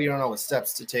to go, you don't know what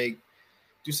steps to take,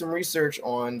 do some research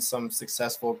on some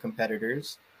successful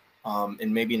competitors,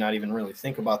 and maybe not even really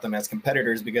think about them as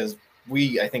competitors, because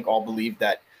I think all believe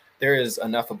that there is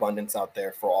enough abundance out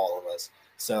there for all of us.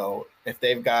 So if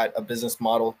they've got a business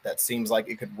model that seems like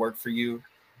it could work for you,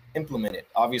 implement it.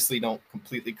 Obviously, don't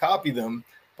completely copy them,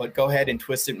 but go ahead and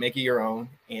twist it, make it your own,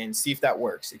 and see if that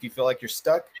works. If you feel like you're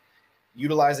stuck,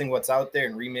 utilizing what's out there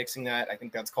and remixing that, I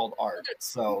think that's called art.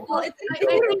 So it's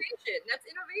innovation. That's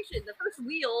innovation. The first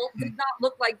wheel did not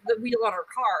look like the wheel on our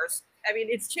cars. I mean,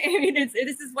 this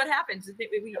is what happens.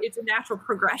 It's a natural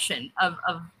progression of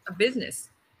a business.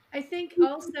 I think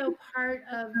also part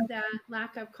of that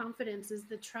lack of confidence is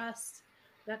the trust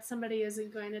that somebody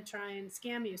isn't going to try and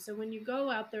scam you. So when you go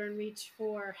out there and reach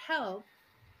for help,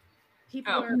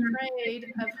 people are afraid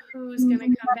of who's going to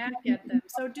come back at them.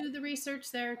 So do the research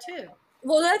there too.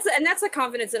 Well, that's a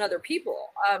confidence in other people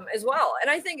as well. And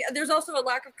I think there's also a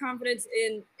lack of confidence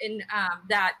in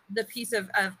that the piece of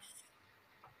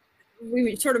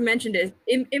we sort of mentioned is,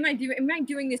 am I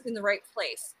doing this in the right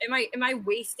place? Am I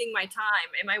wasting my time?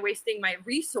 Am I wasting my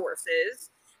resources?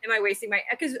 Am I wasting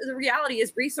because the reality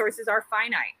is resources are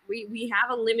finite. We have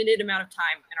a limited amount of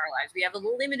time in our lives. We have a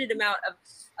limited amount of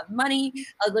money,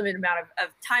 a limited amount of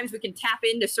times we can tap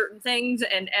into certain things.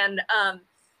 And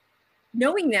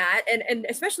knowing that, and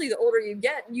especially the older you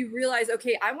get, you realize,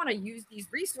 okay, I want to use these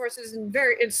resources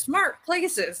in smart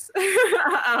places.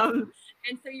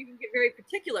 And so you can get very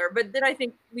particular. But then I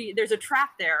think there's a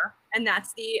trap there, and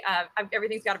that's the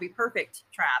everything's got to be perfect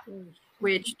trap,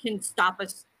 which can stop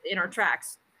us in our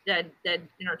tracks. Dead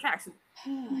in our tracks.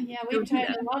 Yeah, we've tried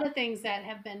a lot of things that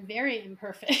have been very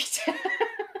imperfect.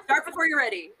 Start before you're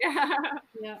ready.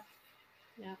 Yeah.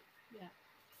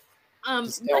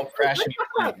 Just don't crash into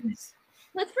plans.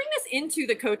 Let's bring this into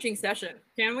the coaching session,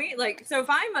 can we? So if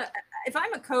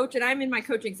I'm a coach and I'm in my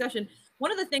coaching session,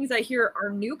 one of the things I hear our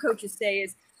new coaches say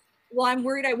is, "Well, I'm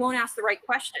worried I won't ask the right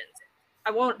questions.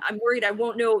 I'm worried I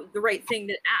won't know the right thing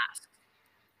to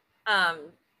ask."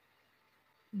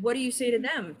 What do you say to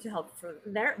them to help for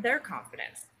their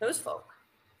confidence, those folk?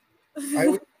 I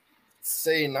would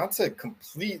say not to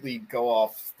completely go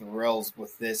off the rails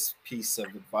with this piece of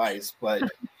advice, but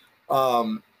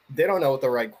they don't know what the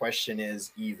right question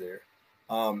is either.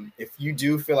 If you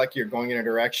do feel like you're going in a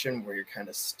direction where you're kind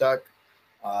of stuck,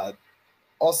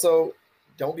 also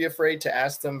don't be afraid to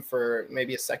ask them for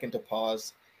maybe a second to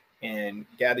pause and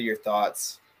gather your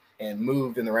thoughts and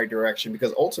move in the right direction,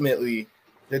 because ultimately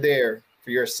they're there for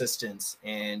your assistance.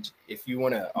 And if you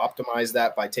want to optimize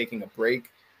that by taking a break,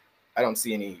 I don't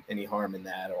see any harm in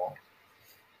that at all.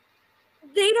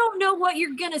 They don't know what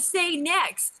you're going to say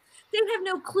next. They have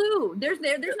no clue. There's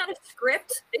not a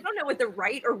script. They don't know what the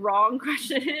right or wrong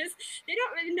question is.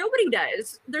 Nobody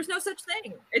does. There's no such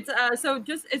thing. It's so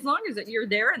just as long as you're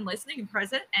there and listening and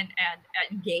present and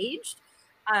engaged,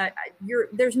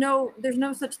 there's no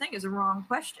such thing as a wrong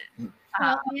question.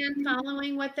 And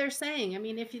following what they're saying. I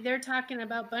mean, if they're talking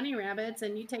about bunny rabbits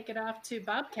and you take it off to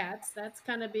bobcats, that's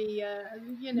going to be,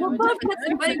 Well, bobcats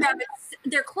and bunny rabbits,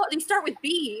 they start with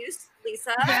bees,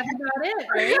 Lisa. That's about it,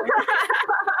 right?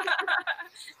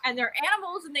 And they're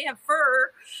animals and they have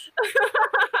fur.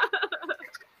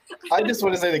 I just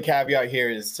want to say the caveat here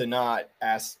is to not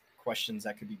ask questions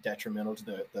that could be detrimental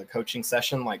to the coaching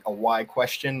session, like a why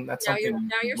question. That's something.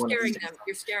 You're scaring them.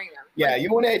 You're scaring them. Yeah,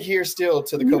 you want to adhere still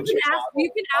to the coaching.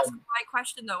 You can ask a why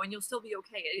question though, and you'll still be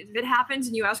okay. If it happens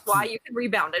and you ask why, you can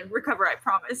rebound and recover. I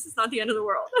promise. It's not the end of the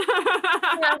world.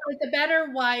 Yeah, but the better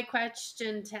why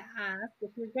question to ask, if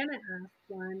you're gonna ask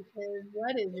one, is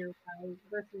what is your why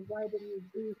versus why did you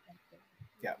do something?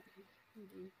 Yeah.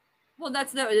 Mm-hmm. Well,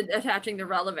 that's the attaching the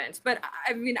relevance, but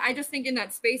I mean, I just think in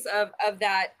that space of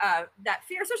that that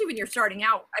fear, especially when you're starting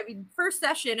out. I mean, first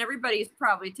session, everybody's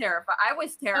probably terrified. I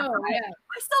was terrified. Oh, yeah.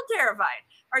 I'm still terrified.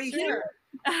 Are you Sure.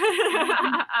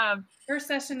 kidding? First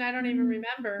session, I don't even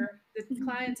remember. The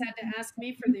clients had to ask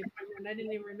me for the appointment. I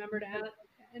didn't even remember to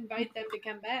invite them to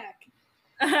come back.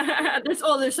 There's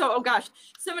so, oh gosh,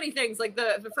 so many things. Like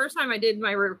the first time I did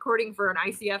my recording for an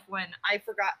ICF, when I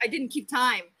forgot, I didn't keep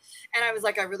time, and I was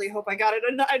like, I really hope I got it.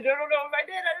 And I don't know if I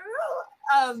did. I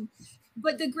don't know.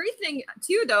 But the great thing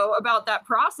too, though, about that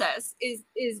process is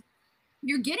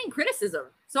you're getting criticism.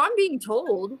 So I'm being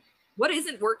told what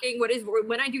isn't working,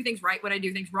 when I do things right, when I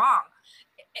do things wrong.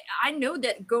 I know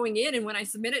that going in, and when I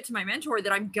submit it to my mentor,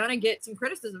 that I'm gonna get some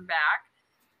criticism back.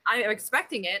 I'm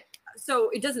expecting it. So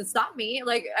it doesn't stop me.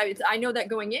 Like I know that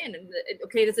going in, and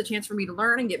okay, it's a chance for me to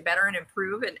learn and get better and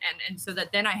improve, and so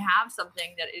that then I have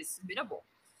something that is submittable.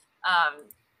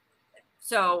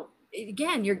 So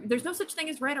again, there's no such thing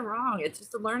as right or wrong. It's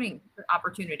just a learning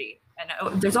opportunity,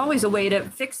 and there's always a way to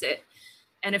fix it.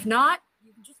 And if not,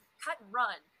 you can just cut and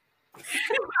run.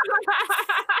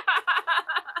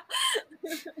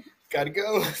 Gotta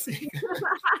go.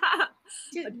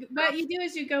 What you do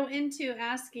is you go into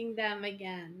asking them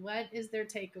again, what is their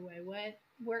takeaway? What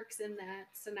works in that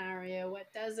scenario?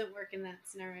 What doesn't work in that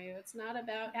scenario? It's not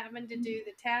about having to do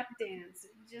the tap dance.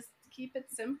 Just keep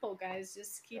it simple, guys.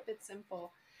 Just keep it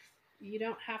simple. You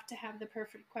don't have to have the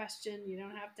perfect question. You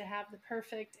don't have to have the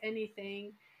perfect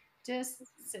anything. Just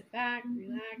sit back,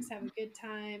 relax, have a good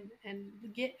time, and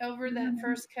get over that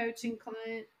first coaching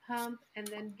client hump, and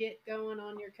then get going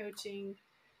on your coaching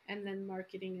and then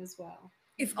marketing as well.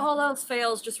 If all else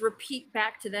fails, just repeat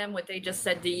back to them what they just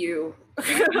said to you. And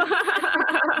then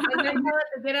call it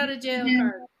the get out of jail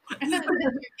card.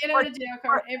 Get out of jail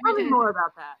card every Tell me time. more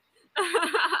about that.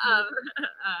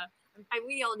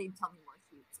 We all need tell me more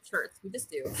shirts. We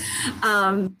just do.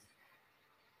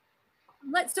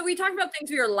 So we talked about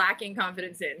things we are lacking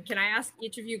confidence in. Can I ask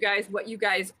each of you guys what you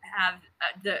guys have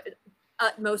the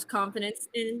utmost confidence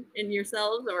in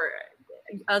yourselves or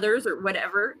others or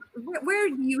whatever? Where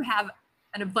do you have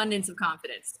an abundance of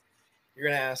confidence? You're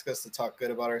gonna ask us to talk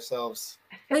good about ourselves.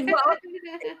 Well,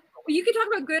 you can talk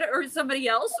about good or somebody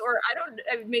else, or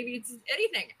maybe it's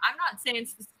anything. I'm not saying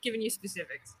giving you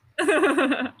specifics.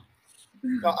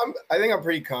 No, I think I'm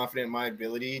pretty confident in my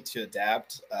ability to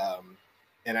adapt.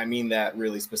 And I mean that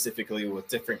really specifically with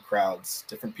different crowds,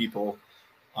 different people.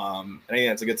 And I think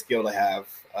that's a good skill to have,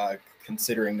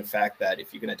 considering the fact that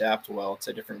if you can adapt well to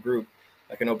a different group,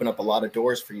 that can open up a lot of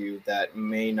doors for you that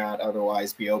may not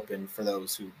otherwise be open for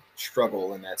those who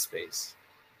struggle in that space.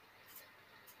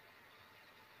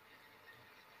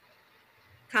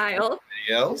 Kyle?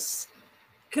 Anybody else?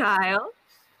 Kyle?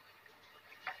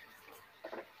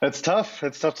 It's tough.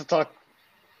 It's tough to talk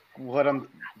what I'm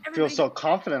feel so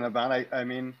confident about. I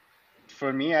mean,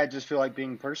 for me, I just feel like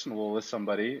being personable with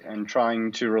somebody and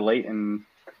trying to relate and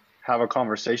have a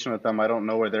conversation with them. I don't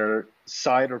know where their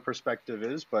side or perspective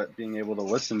is, but being able to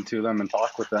listen to them and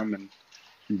talk with them and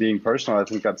being personal, I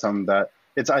think that's something that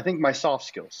I think my soft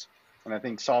skills, and I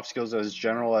think soft skills, as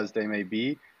general as they may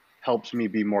be, helps me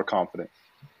be more confident.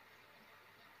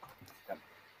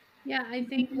 Yeah, I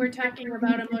think we're talking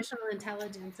about emotional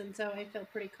intelligence, and so I feel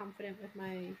pretty confident with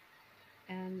my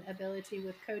ability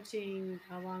with coaching,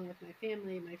 along with my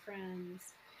family, my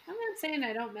friends. I'm not saying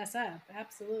I don't mess up,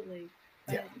 absolutely,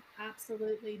 but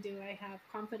absolutely, do I have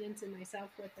confidence in myself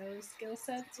with those skill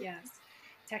sets? Yes.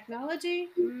 Technology,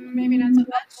 maybe not so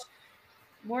much.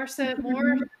 More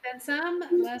than some,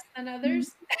 less than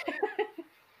others.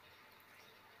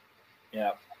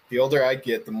 Yeah. The older I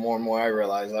get, the more and more I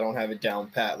realize I don't have it down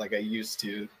pat like I used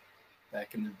to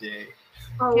back in the day.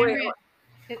 Oh,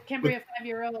 Cambria, a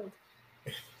 5-year-old.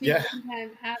 Yeah.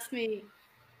 Sometimes ask me,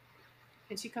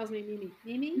 and she calls me Mimi.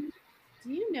 Mimi,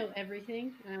 do you know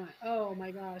everything? And I went, oh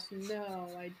my gosh, no,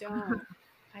 I don't.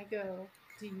 I go,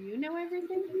 do you know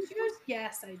everything? She goes,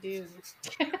 yes, I do.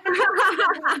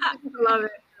 Love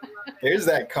it. There's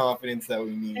that confidence that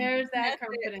we need. There's that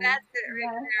confidence. That's it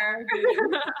right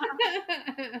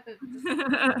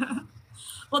there.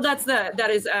 Well, that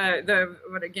is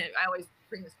what again, I always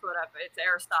bring this quote up. It's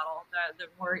Aristotle.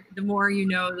 The more you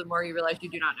know, the more you realize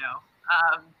you do not know.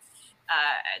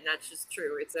 And that's just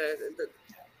true. It's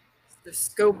the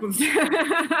scope of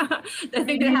the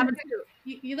thing that happens too.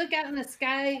 You look out in the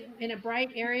sky in a bright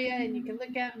area and you can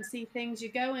look out and see things.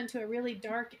 You go into a really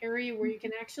dark area where you can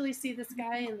actually see the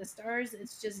sky and the stars.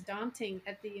 It's just daunting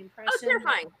at the impression. Oh,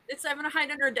 terrifying. I'm going to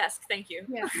hide under a desk. Thank you.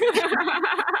 Yeah.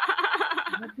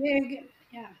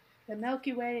 the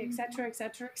Milky Way, etc.,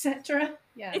 etc., etc.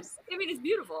 Yes. It's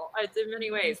beautiful. It's in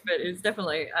many ways, but it's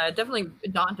definitely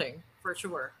daunting for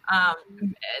sure.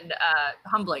 And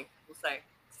humbling, we'll say.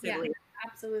 Yeah,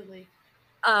 absolutely.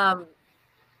 I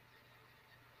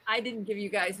didn't give you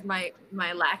guys my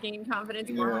lacking in confidence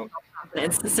or my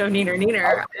confidence. So neener.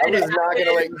 I was not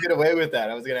gonna let you get away with that.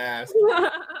 I was gonna ask.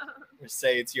 Or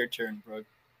say it's your turn, Brooke.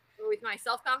 With my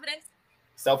self-confidence?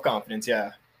 Self-confidence,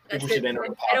 yeah. I think we should end on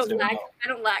a positive note. I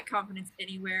don't lack confidence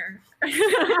anywhere.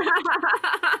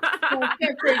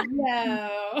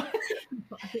 No.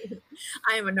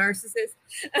 I am a narcissist.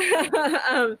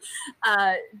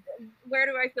 Where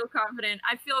do I feel confident?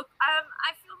 I feel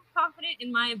confident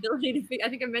in my ability to I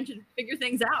think I mentioned figure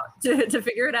things out, to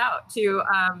figure it out.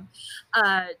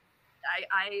 I'm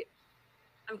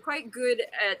quite good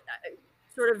at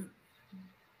sort of,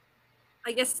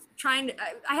 I guess,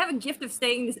 I have a gift of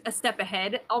staying a step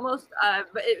ahead almost,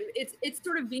 but it's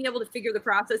sort of being able to figure the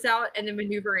process out and then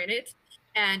maneuver in it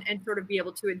and sort of be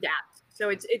able to adapt. So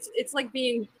it's like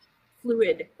being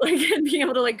fluid, like, and being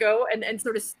able to like go and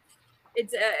sort of,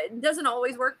 it doesn't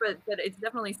always work, but it's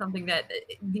definitely something that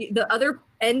the other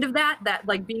end of that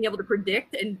like being able to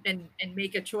predict and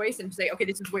make a choice and say, okay,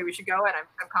 this is the way we should go, and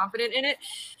I'm confident in it.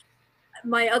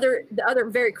 The other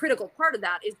very critical part of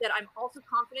that is that I'm also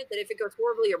confident that if it goes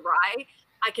horribly awry,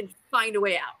 I can find a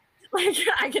way out. Like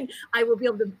I will be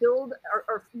able to build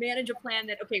or manage a plan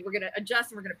that, okay, we're going to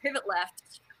adjust and we're going to pivot left.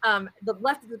 The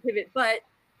left is the pivot, but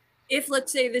if,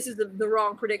 let's say, this is the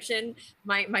wrong prediction,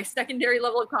 my secondary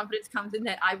level of confidence comes in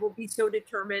that I will be so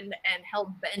determined and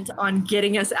hell bent on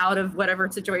getting us out of whatever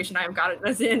situation I've gotten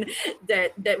us in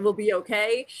that we'll be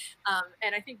okay.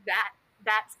 And I think that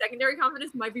secondary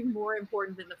confidence might be more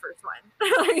important than the first one.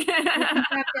 You have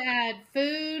to add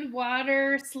food,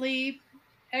 water, sleep,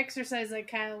 exercise, like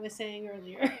Kyle was saying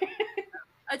earlier.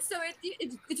 So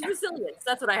it's resilience.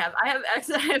 That's what I have. I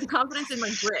have confidence in my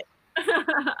grit.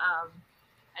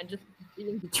 And just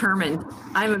being determined.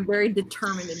 I'm a very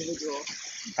determined individual.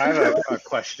 I have a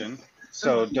question.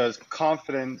 So does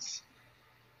confidence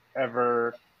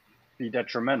ever be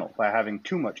detrimental by having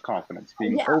too much confidence,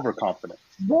 being overconfident?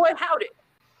 Boy, howdy.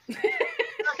 There's a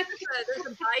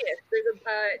bias. There's a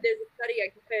study I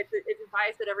can say it's a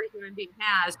bias that every human being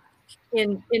has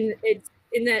in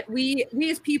that we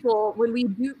as people, when we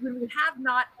have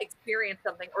not experienced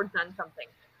something or done something,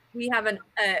 we have a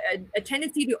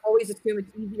tendency to always assume it's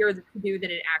easier to do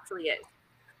than it actually is.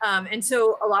 And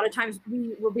so a lot of times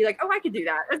we will be like, oh, I could do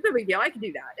that. That's no big deal. I could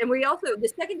do that. And we also, the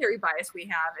secondary bias we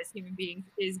have as human beings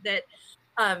is that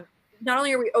not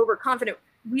only are we overconfident,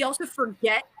 we also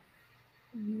forget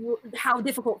how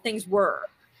difficult things were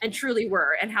and truly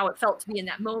were and how it felt to be in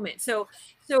that moment. So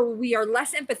we are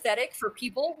less empathetic for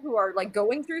people who are like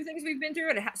going through things we've been through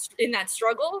and in that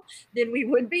struggle than we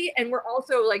would be. And we're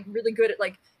also like really good at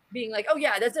like being like, oh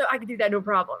yeah, I could do that, no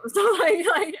problem. So like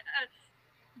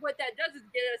what that does is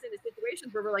get us into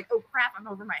situations where we're like, oh crap, I'm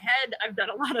over my head. I've done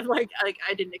a lot of like I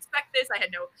didn't expect this. I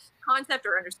had no concept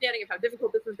or understanding of how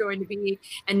difficult this was going to be.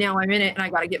 And now I'm in it and I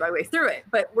got to get my way through it.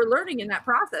 But we're learning in that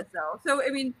process though. So,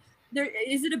 I mean,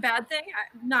 is it a bad thing?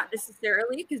 Not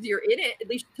necessarily, because you're in it. At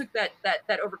least you took that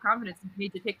overconfidence and you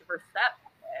need to take the first step.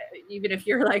 Even if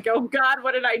you're like, oh God,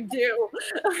 what did I do?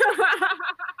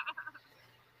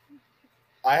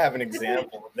 I have an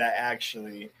example of that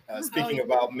actually. Speaking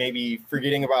about maybe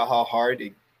forgetting about how hard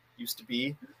it used to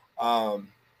be. I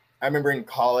remember in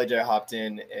college, I hopped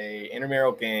in a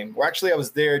intramural game where actually I was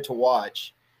there to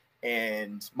watch,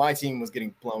 and my team was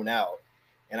getting blown out.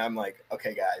 And I'm like,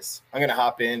 okay, guys, I'm going to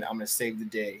hop in. I'm going to save the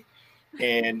day.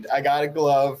 And I got a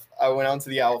glove. I went out to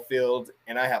the outfield,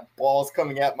 and I had balls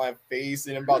coming at my face.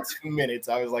 In about 2 minutes,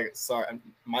 I was like, sorry,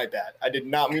 my bad. I did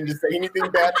not mean to say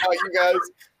anything bad about you guys.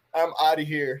 I'm out of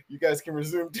here. You guys can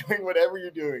resume doing whatever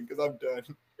you're doing because I'm done.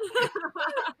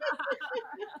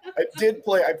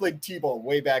 I played T-ball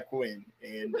way back when.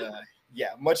 And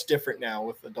yeah, much different now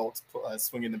with adults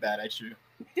swinging the bat at you.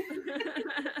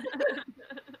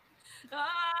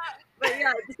 But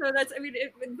yeah, so that's, I mean,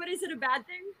 but is it a bad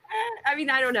thing? I mean,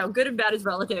 I don't know. Good and bad is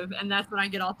relative, and that's when I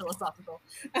get all philosophical.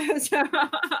 So,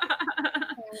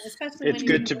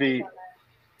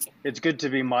 it's good to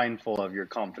be mindful of your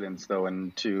confidence, though,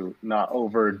 and to not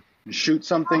overshoot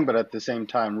something, but at the same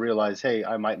time realize, hey,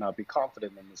 I might not be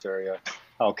confident in this area.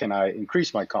 How can I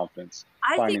increase my confidence?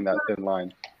 Finding that thin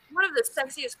line. One of the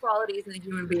sexiest qualities in a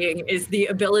human being is the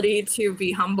ability to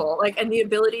be humble, like, and the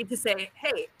ability to say,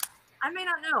 hey, I may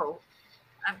not know.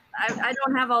 I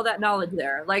don't have all that knowledge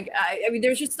there. Like, I mean,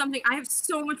 there's just something, I have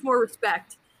so much more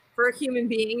respect for a human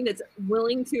being that's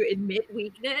willing to admit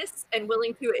weakness and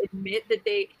willing to admit that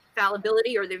they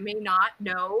fallibility, or they may not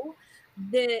know,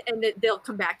 and that they'll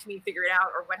come back to me, figure it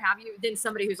out, or what have you. Then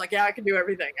somebody who's like, yeah, I can do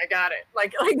everything, I got it,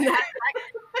 like that,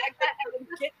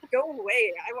 go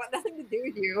away. I want nothing to do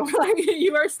with you. Like,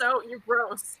 you're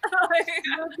gross.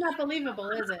 It's not believable,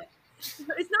 is it?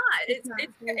 It's not. It's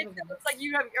like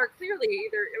you are clearly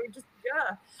either. It would just,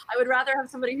 I would rather have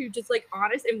somebody who's just like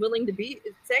honest and willing to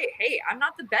say, hey, I'm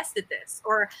not the best at this,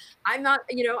 or I'm not.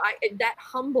 That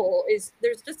humble is.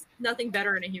 There's just nothing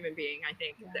better in a human being. I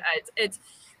think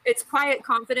it's quiet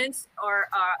confidence, or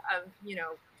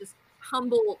just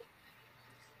humble.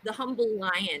 The humble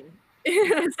lion.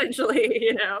 Essentially,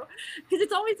 because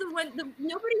it's always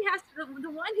nobody has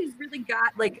the one who's really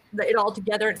got like it all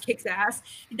together and kicks ass.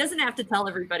 He doesn't have to tell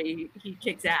everybody he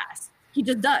kicks ass. He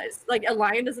just does. Like, a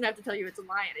lion doesn't have to tell you it's a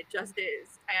lion. It just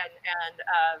is. And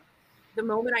the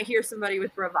moment I hear somebody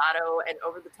with bravado and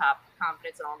over the top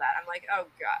confidence and all that, I'm like, oh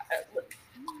God.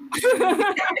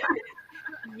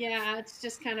 Yeah, it's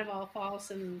just kind of all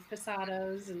false and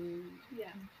facados, and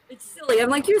yeah. It's silly. I'm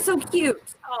like, you're so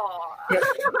cute. Oh. I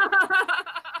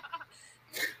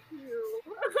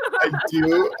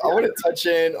want to touch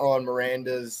in on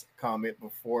Miranda's comment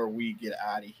before we get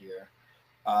out of here.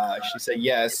 She said,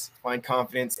 yes, find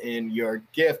confidence in your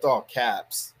gift, all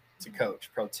caps, to coach,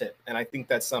 pro tip. And I think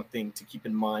that's something to keep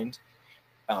in mind.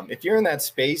 If you're in that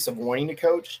space of wanting to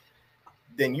coach,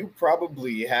 then you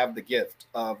probably have the gift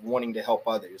of wanting to help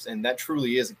others. And that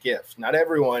truly is a gift. Not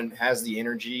everyone has the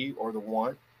energy or the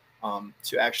want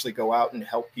to actually go out and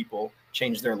help people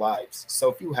change their lives.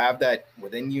 So if you have that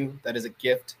within you, that is a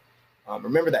gift.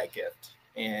 Remember that gift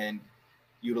and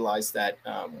utilize that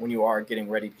when you are getting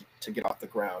ready to get off the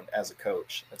ground as a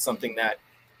coach. That's something that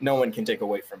no one can take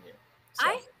away from you. So.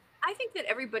 I think that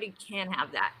everybody can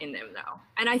have that in them, though.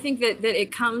 And I think that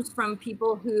it comes from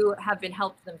people who have been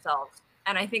helped themselves.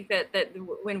 And I think that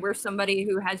when we're somebody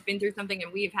who has been through something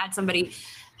and we've had somebody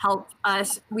help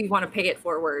us, we want to pay it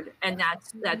forward. And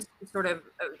that's sort of,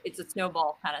 it's a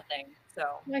snowball kind of thing.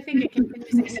 So I think it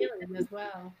continues healing as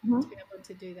well, to be able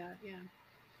to do that. Yeah.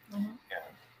 Mm-hmm.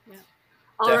 Yeah.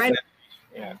 All Definitely. right.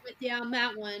 Yeah. With you on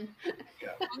that one.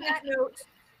 Yeah. On that note,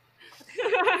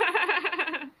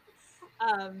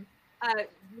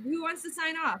 who wants to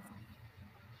sign off?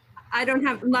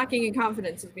 I'm lacking in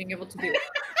confidence of being able to do it.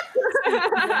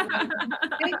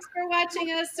 Thanks for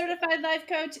watching us, Certified Life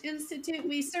Coach Institute.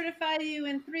 We certify you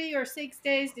in 3 or 6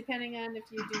 days, depending on if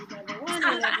you do level 1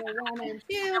 or level 1 and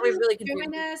 2. We really can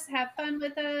join us, have fun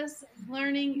with us.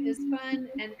 Learning is fun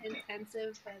and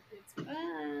intensive, but it's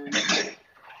fun.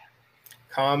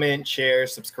 Comment, share,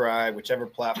 subscribe, whichever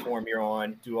platform you're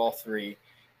on. Do all 3,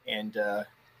 and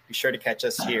be sure to catch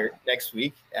us here next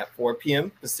week at 4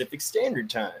 p.m. Pacific Standard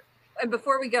Time. And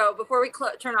before we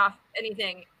turn off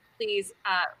anything, please,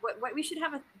 what we should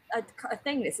have a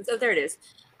thing. There it is.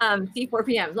 See, 4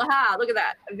 p.m. Look at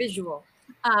that, a visual.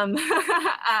 Before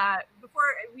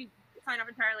we sign off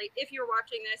entirely, if you're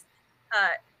watching this,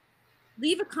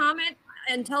 leave a comment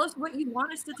and tell us what you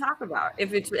want us to talk about.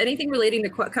 If it's anything relating to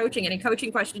coaching, any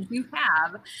coaching questions you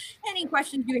have, any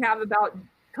questions you have about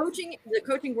coaching, the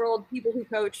coaching world, people who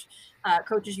coach,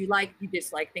 coaches you like, you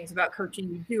dislike, things about coaching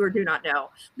you do or do not know,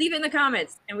 leave it in the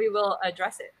comments and we will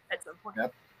address it at some point.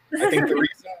 Yep. I think the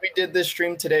reason we did this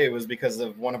stream today was because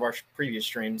of one of our previous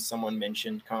streams. Someone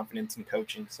mentioned confidence in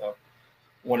coaching. So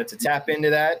wanted to tap into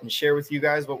that and share with you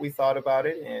guys what we thought about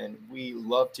it. And we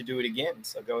love to do it again.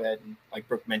 So go ahead and, like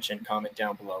Brooke mentioned, comment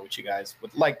down below what you guys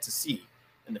would like to see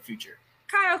in the future.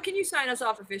 Kyle, can you sign us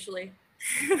off officially?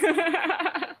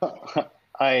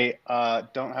 I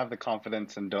don't have the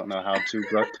confidence and don't know how to,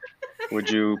 Brooke. Would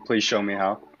you please show me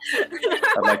how?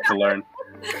 I'd like to learn.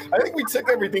 I think we took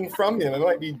everything from him. It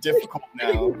might be difficult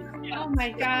now. Oh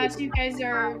my gosh, you guys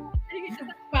are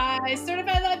by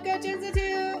Certified Life Coach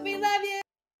Institute. We love you.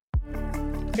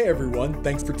 Hey everyone,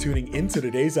 thanks for tuning in to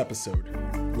today's episode.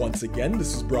 Once again,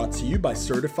 this is brought to you by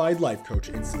Certified Life Coach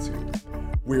Institute.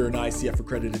 We're an ICF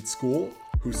accredited school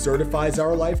who certifies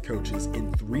our life coaches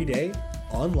in 3-day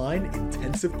online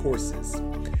intensive courses.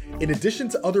 In addition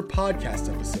to other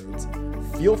podcast episodes,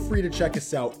 feel free to check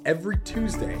us out every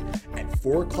Tuesday at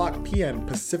 4:00 p.m.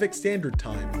 Pacific Standard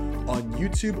Time on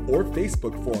YouTube or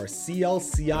Facebook for our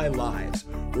CLCI Lives,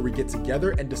 where we get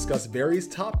together and discuss various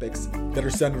topics that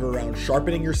are centered around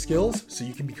sharpening your skills so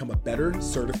you can become a better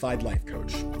certified life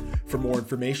coach. For more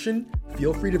information,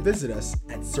 feel free to visit us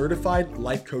at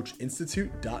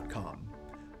certifiedlifecoachinstitute.com.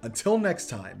 Until next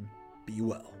time, be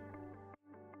well.